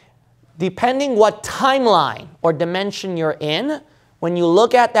 depending what timeline or dimension you're in, when you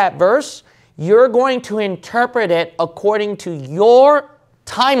look at that verse, you're going to interpret it according to your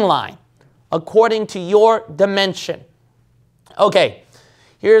timeline, according to your dimension. Okay,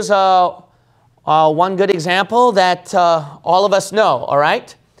 here's one good example that all of us know, all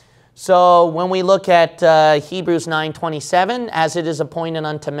right? So when we look at Hebrews 9:27, as it is appointed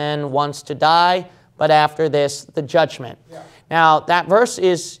unto men once to die, but after this, the judgment. Yeah. Now, that verse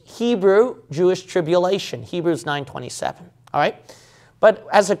is Hebrew Jewish tribulation, Hebrews 9:27, all right? But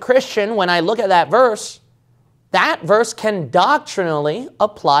as a Christian, when I look at that verse can doctrinally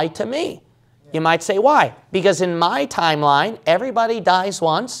apply to me. You might say, why? Because in my timeline, everybody dies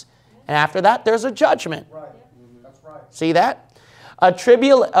once, and after that, there's a judgment. Right. That's right. See that? A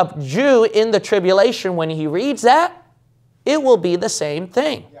Jew in the tribulation, when he reads that, it will be the same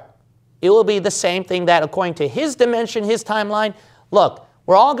thing. Yeah. It will be the same thing that according to his dimension, his timeline, look,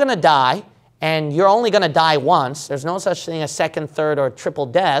 we're all going to die, and you're only going to die once. There's no such thing as second, third, or triple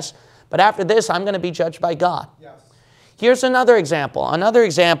deaths. But after this, I'm going to be judged by God. Yes. Here's another example. Another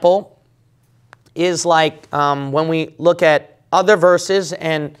example is like when we look at other verses,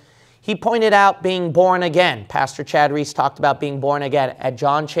 and he pointed out being born again. Pastor Chad Reese talked about being born again at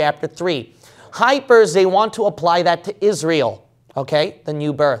John chapter 3. Hypers, they want to apply that to Israel, okay, the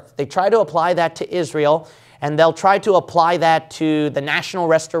new birth. They try to apply that to Israel, and they'll try to apply that to the national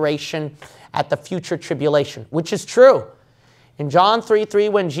restoration at the future tribulation, which is true. In John 3:3,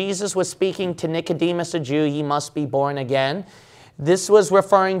 when Jesus was speaking to Nicodemus, a Jew, ye must be born again, this was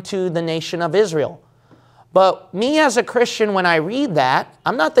referring to the nation of Israel. But me as a Christian, when I read that,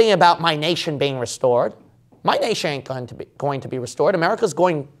 I'm not thinking about my nation being restored. My nation ain't going to be restored. America's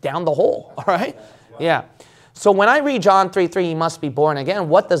going down the hole, all right? Yeah. So when I read John 3:3, he must be born again,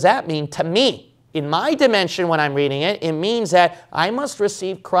 what does that mean to me? In my dimension when I'm reading it, it means that I must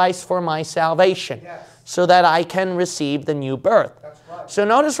receive Christ for my salvation so that I can receive the new birth. So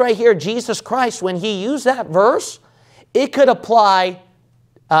notice right here, Jesus Christ, when he used that verse, it can apply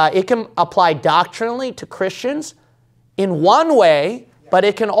doctrinally to Christians in one way, but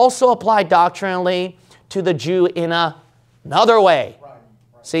it can also apply doctrinally to the Jew in another way.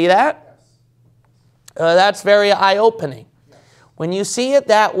 See that? That's very eye-opening. When you see it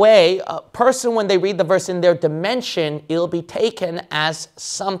that way, a person, when they read the verse in their dimension, it'll be taken as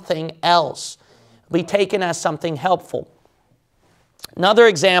something else. It'll be taken as something helpful. Another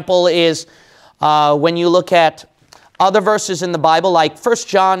example is when you look at other verses in the Bible, like 1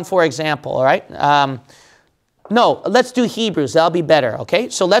 John, for example, all right? No, let's do Hebrews. That'll be better, okay?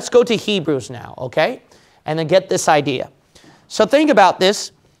 So let's go to Hebrews now, okay? And then get this idea. So think about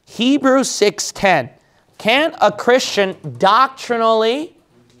this. Hebrews 6:10. Can't a Christian doctrinally,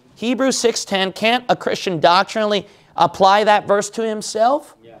 Hebrews 6:10, can't a Christian doctrinally apply that verse to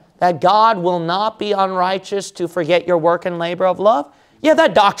himself? Yeah. That God will not be unrighteous to forget your work and labor of love? Yeah,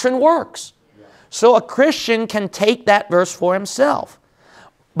 that doctrine works. Yeah. So a Christian can take that verse for himself.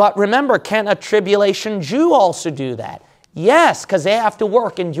 But remember, can a tribulation Jew also do that? Yes, because they have to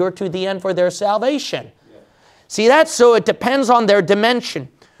work, endure to the end for their salvation. Yeah. See that? So it depends on their dimension.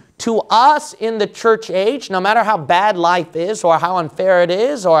 To us in the church age, no matter how bad life is or how unfair it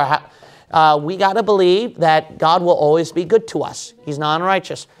is, or how, we got to believe that God will always be good to us. He's not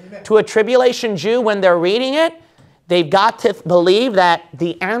unrighteous. Amen. To a tribulation Jew, when they're reading it, they've got to believe that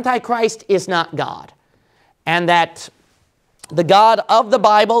the Antichrist is not God. And that the God of the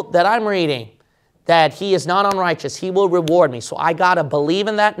Bible that I'm reading, that he is not unrighteous. He will reward me. So I got to believe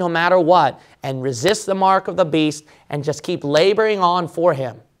in that no matter what, and resist the mark of the beast and just keep laboring on for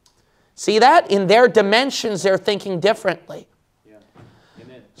him. See that? In their dimensions, they're thinking differently. Yeah.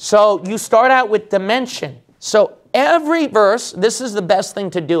 Amen. So you start out with dimension. So every verse, this is the best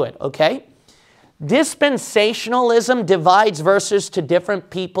thing to do it, okay? Dispensationalism divides verses to different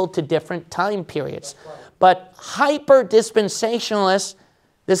people to different time periods. Right. But hyper-dispensationalists,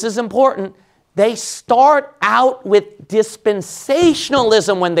 this is important, they start out with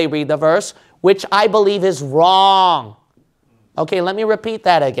dispensationalism when they read the verse, which I believe is wrong. Okay, let me repeat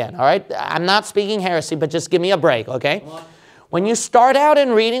that again, all right? I'm not speaking heresy, but just give me a break, okay? When you start out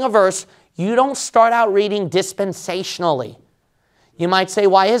in reading a verse, you don't start out reading dispensationally. You might say,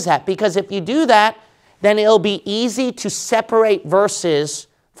 why is that? Because if you do that, then it'll be easy to separate verses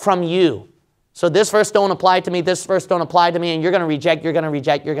from you. So this verse don't apply to me, this verse don't apply to me, and you're going to reject, you're going to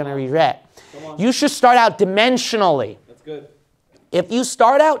reject, you're going to reject. You should start out dimensionally. That's good. If you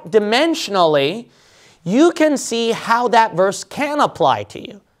start out dimensionally, you can see how that verse can apply to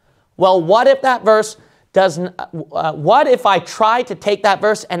you. Well, what if that verse doesn't, what if I try to take that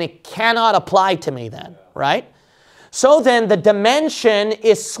verse and it cannot apply to me then, right? So then the dimension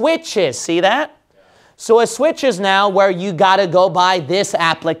is switches, see that? So it switches now where you got to go by this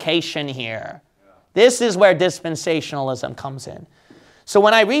application here. This is where dispensationalism comes in. So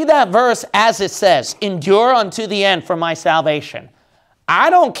when I read that verse as it says, endure unto the end for my salvation, I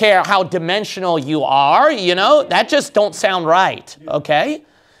don't care how dimensional you are, you know, that just don't sound right, okay?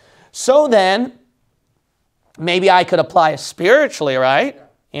 So then, maybe I could apply it spiritually, right?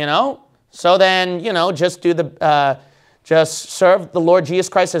 You know? So then, you know, just do the, just serve the Lord Jesus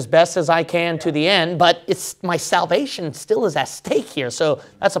Christ as best as I can to the end, but it's my salvation still is at stake here, so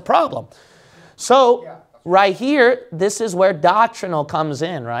that's a problem. So, right here, this is where doctrinal comes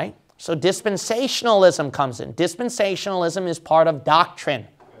in, right? So dispensationalism comes in. Dispensationalism is part of doctrine.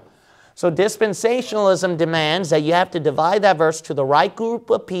 So dispensationalism demands that you have to divide that verse to the right group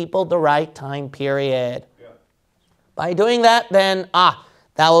of people, the right time period. Yeah. By doing that, then,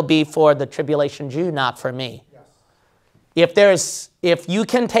 that will be for the tribulation Jew, not for me. Yes. If you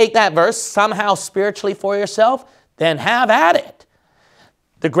can take that verse somehow spiritually for yourself, then have at it.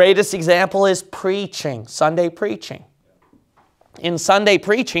 The greatest example is preaching, Sunday preaching. In Sunday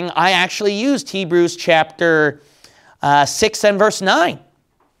preaching, I actually used Hebrews chapter 6 and verse 9.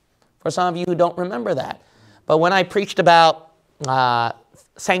 For some of you who don't remember that. But when I preached about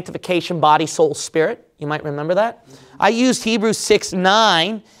sanctification, body, soul, spirit, you might remember that. I used Hebrews 6,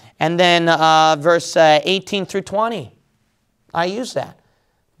 9, and then verse 18 through 20. I used that.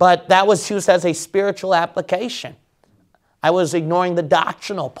 But that was used as a spiritual application. I was ignoring the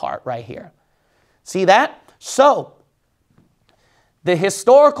doctrinal part right here. See that? So, the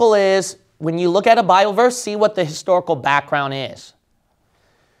historical is, when you look at a Bible verse, see what the historical background is.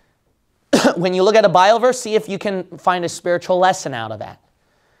 When you look at a Bible verse, see if you can find a spiritual lesson out of that.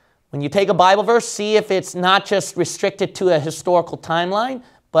 When you take a Bible verse, see if it's not just restricted to a historical timeline,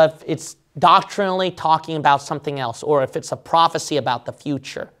 but if it's doctrinally talking about something else, or if it's a prophecy about the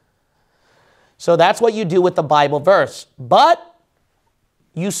future. So that's what you do with the Bible verse. But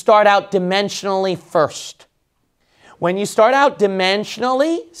you start out dimensionally first. When you start out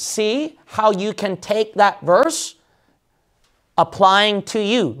dimensionally, see how you can take that verse applying to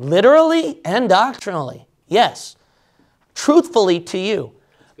you, literally and doctrinally. Yes, truthfully to you.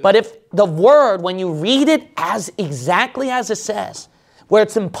 But if the word, when you read it as exactly as it says, where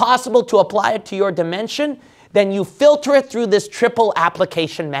it's impossible to apply it to your dimension, then you filter it through this triple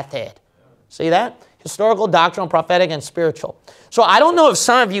application method. See that? Historical, doctrinal, prophetic, and spiritual. So I don't know if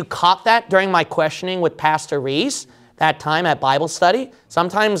some of you caught that during my questioning with Pastor Reese that time at Bible study.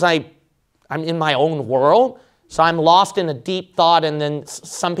 Sometimes I'm in my own world, so I'm lost in a deep thought, and then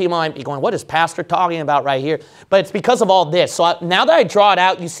some people might be going, what is Pastor talking about right here? But it's because of all this. So now that I draw it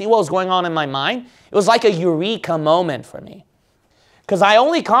out, you see what was going on in my mind? It was like a eureka moment for me. Because I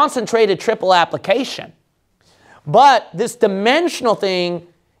only concentrated triple application. But this dimensional thing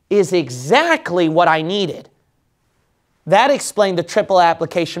is exactly what I needed. That explained the triple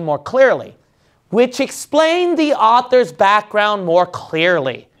application more clearly, which explained the author's background more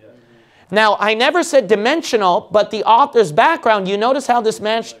clearly. Now, I never said dimensional, but the author's background, you notice how this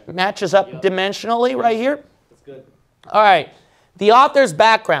matches up dimensionally right here? That's good. All right. The author's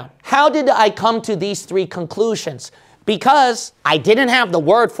background. How did I come to these three conclusions? Because I didn't have the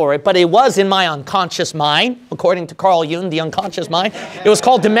word for it, but it was in my unconscious mind, according to Carl Jung, the unconscious mind. It was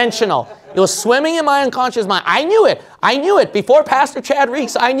called dimensional. It was swimming in my unconscious mind. I knew it. I knew it. Before Pastor Chad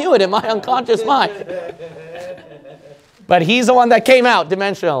Reeks, I knew it in my unconscious mind. But he's the one that came out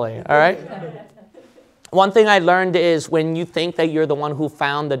dimensionally, all right? One thing I learned is when you think that you're the one who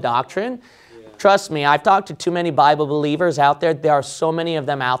found the doctrine, trust me, I've talked to too many Bible believers out there. There are so many of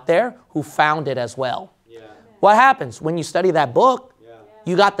them out there who found it as well. What happens when you study that book?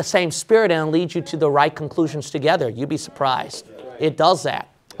 You got the same spirit and it leads you to the right conclusions together. You'd be surprised. It does that.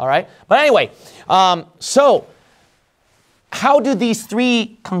 All right. But anyway, so how do these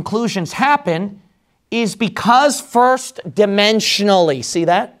three conclusions happen is because first dimensionally, see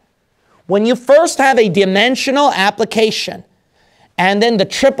that? When you first have a dimensional application and then the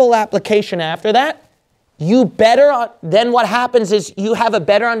triple application after that, then what happens is you have a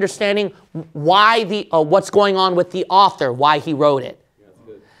better understanding why what's going on with the author, why he wrote it.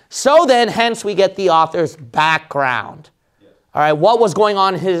 So then, hence, we get the author's background. All right, what was going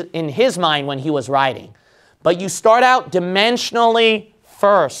on in his mind when he was writing. But you start out dimensionally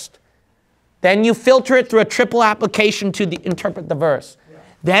first. Then you filter it through a triple application to interpret the verse.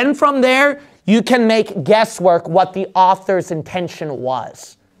 Then from there, you can make guesswork what the author's intention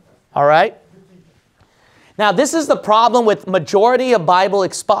was. All right? Now, this is the problem with majority of Bible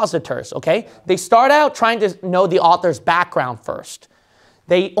expositors, okay? They start out trying to know the author's background first.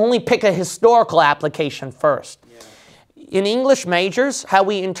 They only pick a historical application first. In English majors, how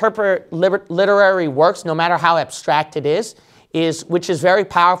we interpret literary works, no matter how abstract it is, which is very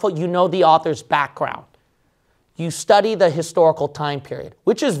powerful, you know the author's background. You study the historical time period,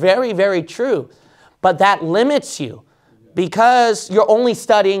 which is very, very true. But that limits you because you're only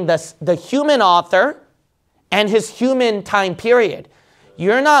studying the human author and his human time period.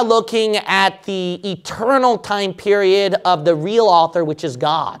 You're not looking at the eternal time period of the real author, which is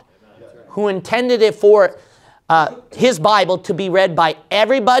God, who intended it for his Bible to be read by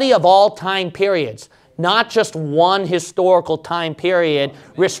everybody of all time periods, not just one historical time period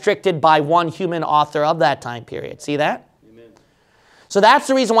restricted by one human author of that time period. See that? Amen. So that's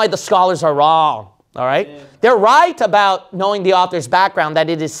the reason why the scholars are wrong. All right? Amen. They're right about knowing the author's background, that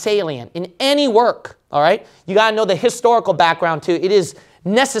it is salient in any work. All right? You got to know the historical background too. It is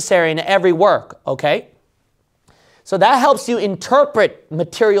necessary in every work. Okay? So that helps you interpret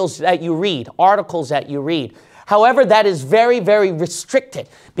materials that you read, articles that you read. However, that is very, very restricted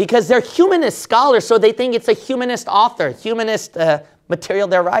because they're humanist scholars, so they think it's a humanist author, humanist material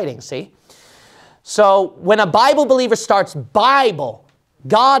they're writing, see? So when a Bible believer starts Bible,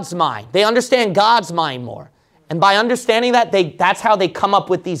 God's mind, they understand God's mind more. And by understanding that, that's how they come up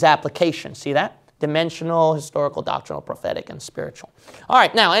with these applications. See that? Dimensional, historical, doctrinal, prophetic, and spiritual. All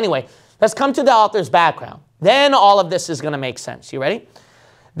right, now anyway, let's come to the author's background. Then all of this is going to make sense. You ready?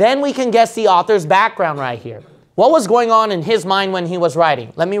 Then we can guess the author's background right here. What was going on in his mind when he was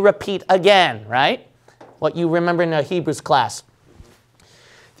writing? Let me repeat again, right? What you remember in the Hebrews class.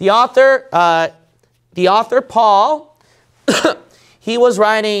 The author Paul, he was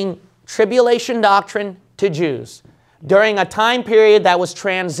writing tribulation doctrine to Jews during a time period that was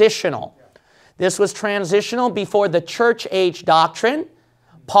transitional. This was transitional before the church age doctrine.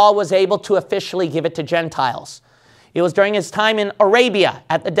 Paul was able to officially give it to Gentiles. It was during his time in Arabia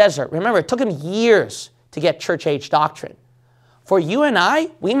at the desert. Remember, it took him years to get church age doctrine. For you and I,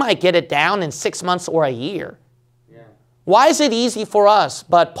 we might get it down in 6 months or a year. Yeah. Why is it easy for us,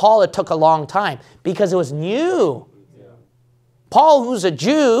 but Paul, it took a long time? Because it was new. Yeah. Paul, who's a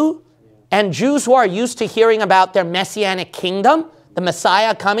Jew, and Jews who are used to hearing about their messianic kingdom, the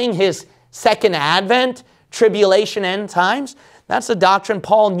Messiah coming, his second advent, tribulation, end times, that's a doctrine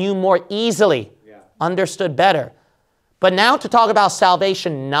Paul knew more easily, understood better. But now to talk about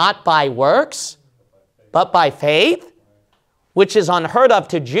salvation not by works, but by faith, which is unheard of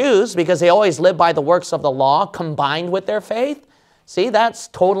to Jews because they always live by the works of the law combined with their faith. See, that's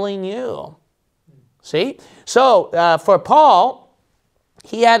totally new. See? So for Paul,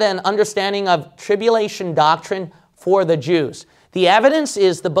 he had an understanding of tribulation doctrine for the Jews. The evidence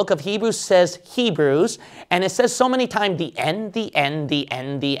is the book of Hebrews says Hebrews, and it says so many times the end, the end, the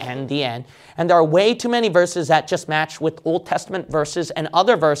end, the end, the end. And there are way too many verses that just match with Old Testament verses and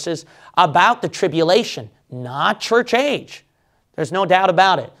other verses about the tribulation, not church age. There's no doubt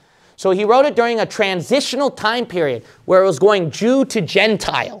about it. So he wrote it during a transitional time period where it was going Jew to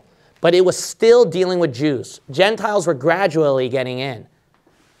Gentile, but it was still dealing with Jews. Gentiles were gradually getting in.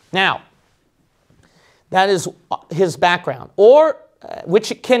 Now, that is his background. Or,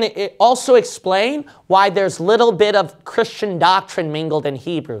 which can also explain why there's little bit of Christian doctrine mingled in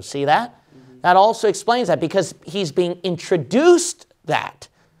Hebrews. See that? That also explains that because he's being introduced that.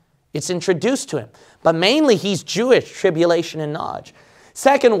 It's introduced to him. But mainly he's Jewish, tribulation and knowledge.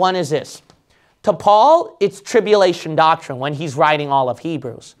 Second one is this. To Paul, it's tribulation doctrine when he's writing all of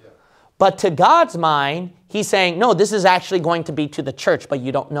Hebrews. Yeah. But to God's mind, he's saying, no, this is actually going to be to the church, but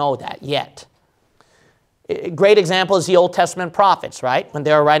you don't know that yet. A great example is the Old Testament prophets, right? When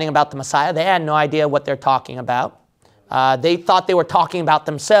they were writing about the Messiah, they had no idea what they're talking about. They thought they were talking about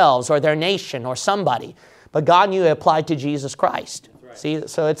themselves or their nation or somebody. But God knew it applied to Jesus Christ. Right. See,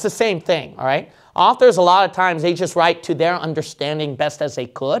 so it's the same thing, all right? Authors, a lot of times, they just write to their understanding best as they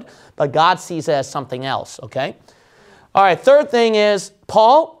could, but God sees it as something else, okay? All right, third thing is,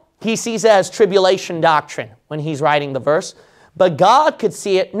 Paul, he sees it as tribulation doctrine when he's writing the verse. But God could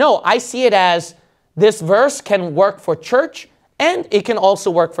see it, no, I see it as this verse can work for church and it can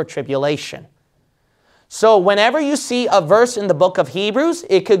also work for tribulation. So whenever you see a verse in the book of Hebrews,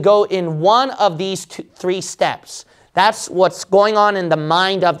 it could go in one of these three steps. That's what's going on in the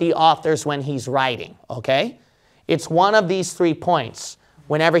mind of the authors when he's writing, okay? It's one of these 3 points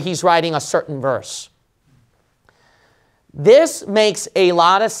whenever he's writing a certain verse. This makes a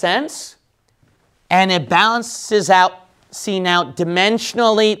lot of sense, and it balances out. See now,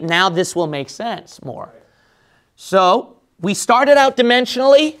 dimensionally, now this will make sense more. So we started out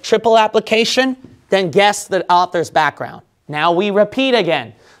dimensionally, triple application, then guess the author's background. Now we repeat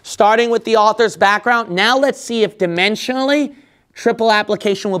again. Starting with the author's background, now let's see if dimensionally, triple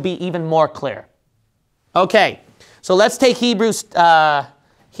application will be even more clear. Okay, so let's take Hebrews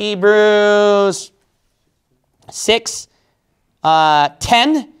 6,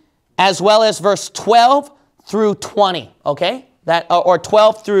 10, as well as verse 12 through 20, okay? Or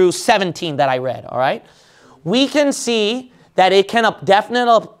 12 through 17 that I read, all right? We can see that it can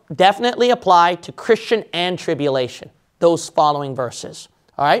definitely apply to Christian and tribulation, those following verses.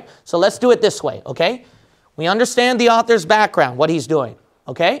 All right, so let's do it this way, okay? We understand the author's background, what he's doing,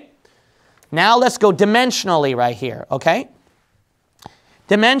 okay? Now let's go dimensionally right here, okay?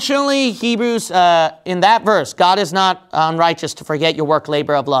 Dimensionally, Hebrews, in that verse, God is not unrighteous to forget your work,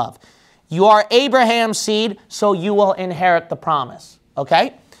 labor of love. You are Abraham's seed, so you will inherit the promise,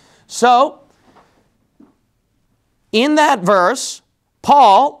 okay? So, in that verse,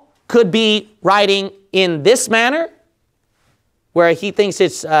 Paul could be writing in this manner, where he thinks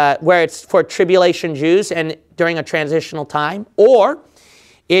it's where it's for tribulation Jews and during a transitional time. Or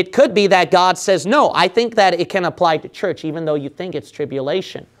it could be that God says, no, I think that it can apply to church even though you think it's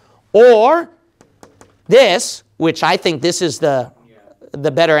tribulation. Or this, which I think this is the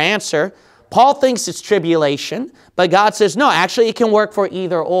better answer, Paul thinks it's tribulation, but God says, no, actually it can work for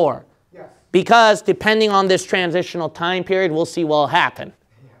either or. Yes. Because depending on this transitional time period, we'll see what will happen.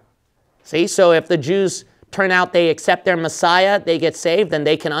 See, so if the Jews turn out they accept their Messiah, they get saved, then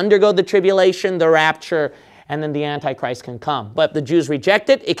they can undergo the tribulation, the rapture, and then the Antichrist can come. But if the Jews reject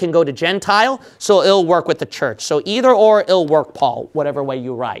it, it can go to Gentile, so it'll work with the church. So either or, it'll work, Paul, whatever way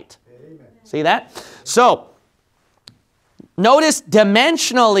you write. Amen. See that? So, notice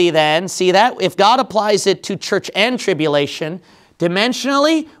dimensionally then, see that? If God applies it to church and tribulation,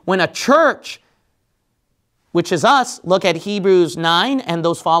 dimensionally, when a church, which is us, look at Hebrews 9 and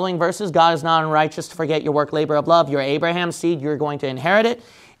those following verses, God is not unrighteous to forget your work, labor of love. You're Abraham's seed, you're going to inherit it.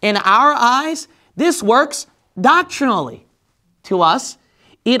 In our eyes, this works doctrinally to us.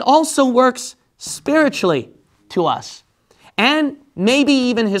 It also works spiritually to us. And maybe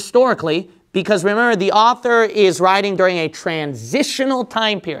even historically, because remember, the author is writing during a transitional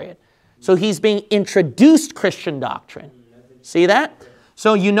time period. So he's being introduced Christian doctrine. See that?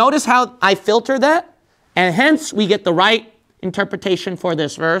 So you notice how I filter that? And hence, we get the right interpretation for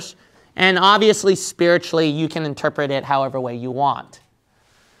this verse. And obviously, spiritually, you can interpret it however way you want.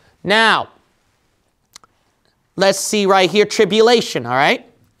 Now, let's see right here, tribulation, all right?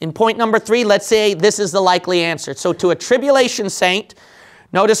 In point number 3, let's say this is the likely answer. So to a tribulation saint,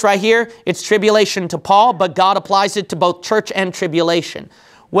 notice right here, it's tribulation to Paul, but God applies it to both church and tribulation.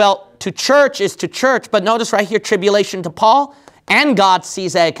 Well, to church is to church, but notice right here, tribulation to Paul, and God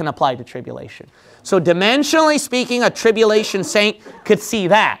sees that it can apply to tribulation. So dimensionally speaking, a tribulation saint could see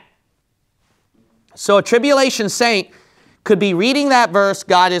that. So a tribulation saint could be reading that verse,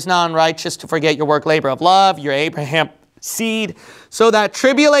 God is not unrighteous to forget your work, labor of love, you're Abraham's seed. So that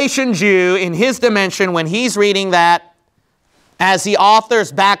tribulation Jew in his dimension, when he's reading that, as the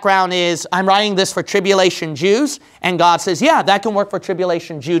author's background is, I'm writing this for tribulation Jews, and God says, yeah, that can work for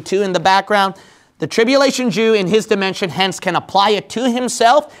tribulation Jew too in the background. The tribulation Jew in his dimension hence can apply it to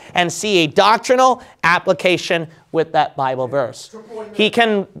himself and see a doctrinal application with that Bible verse. He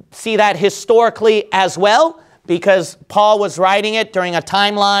can see that historically as well because Paul was writing it during a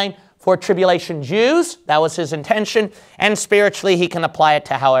timeline for tribulation Jews. That was his intention. And spiritually, he can apply it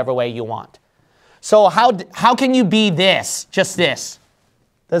to however way you want. So how can you be this, just this?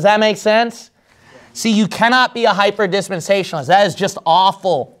 Does that make sense? See, you cannot be a hyper-dispensationalist. That is just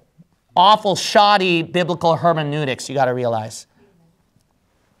awful. Awful, shoddy biblical hermeneutics, you got to realize.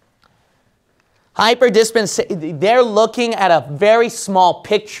 They're looking at a very small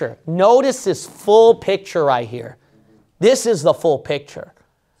picture. Notice this full picture right here. This is the full picture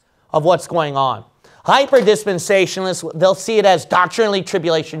of what's going on. Hyper-dispensationalists, they'll see it as doctrinally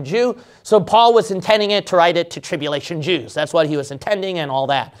tribulation Jew. So Paul was intending it to write it to tribulation Jews. That's what he was intending and all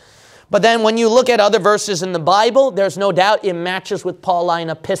that. But then when you look at other verses in the Bible, there's no doubt it matches with Pauline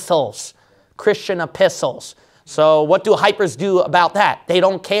epistles, Christian epistles. So what do hypers do about that? They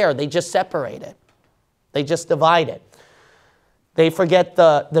don't care. They just separate it. They just divide it. They forget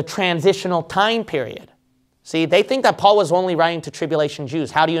the transitional time period. See, they think that Paul was only writing to tribulation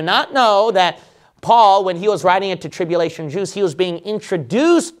Jews. How do you not know that Paul, when he was writing it to tribulation Jews, he was being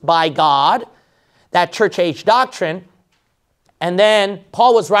introduced by God, that church age doctrine, and then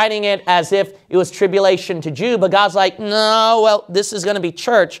Paul was writing it as if it was tribulation to Jew, but God's like, no, well, this is going to be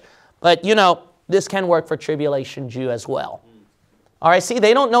church, but you know, this can work for tribulation Jew as well. All right, see,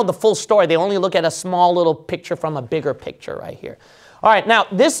 they don't know the full story. They only look at a small little picture from a bigger picture right here. All right, now,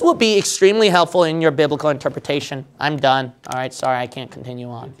 this will be extremely helpful in your biblical interpretation. I'm done. All right, sorry, I can't continue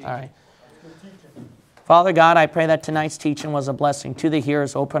on. All right. Father God, I pray that tonight's teaching was a blessing to the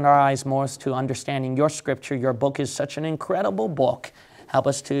hearers. Open our eyes more to understanding your scripture. Your book is such an incredible book. Help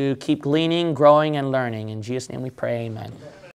us to keep gleaning, growing, and learning. In Jesus' name we pray, amen.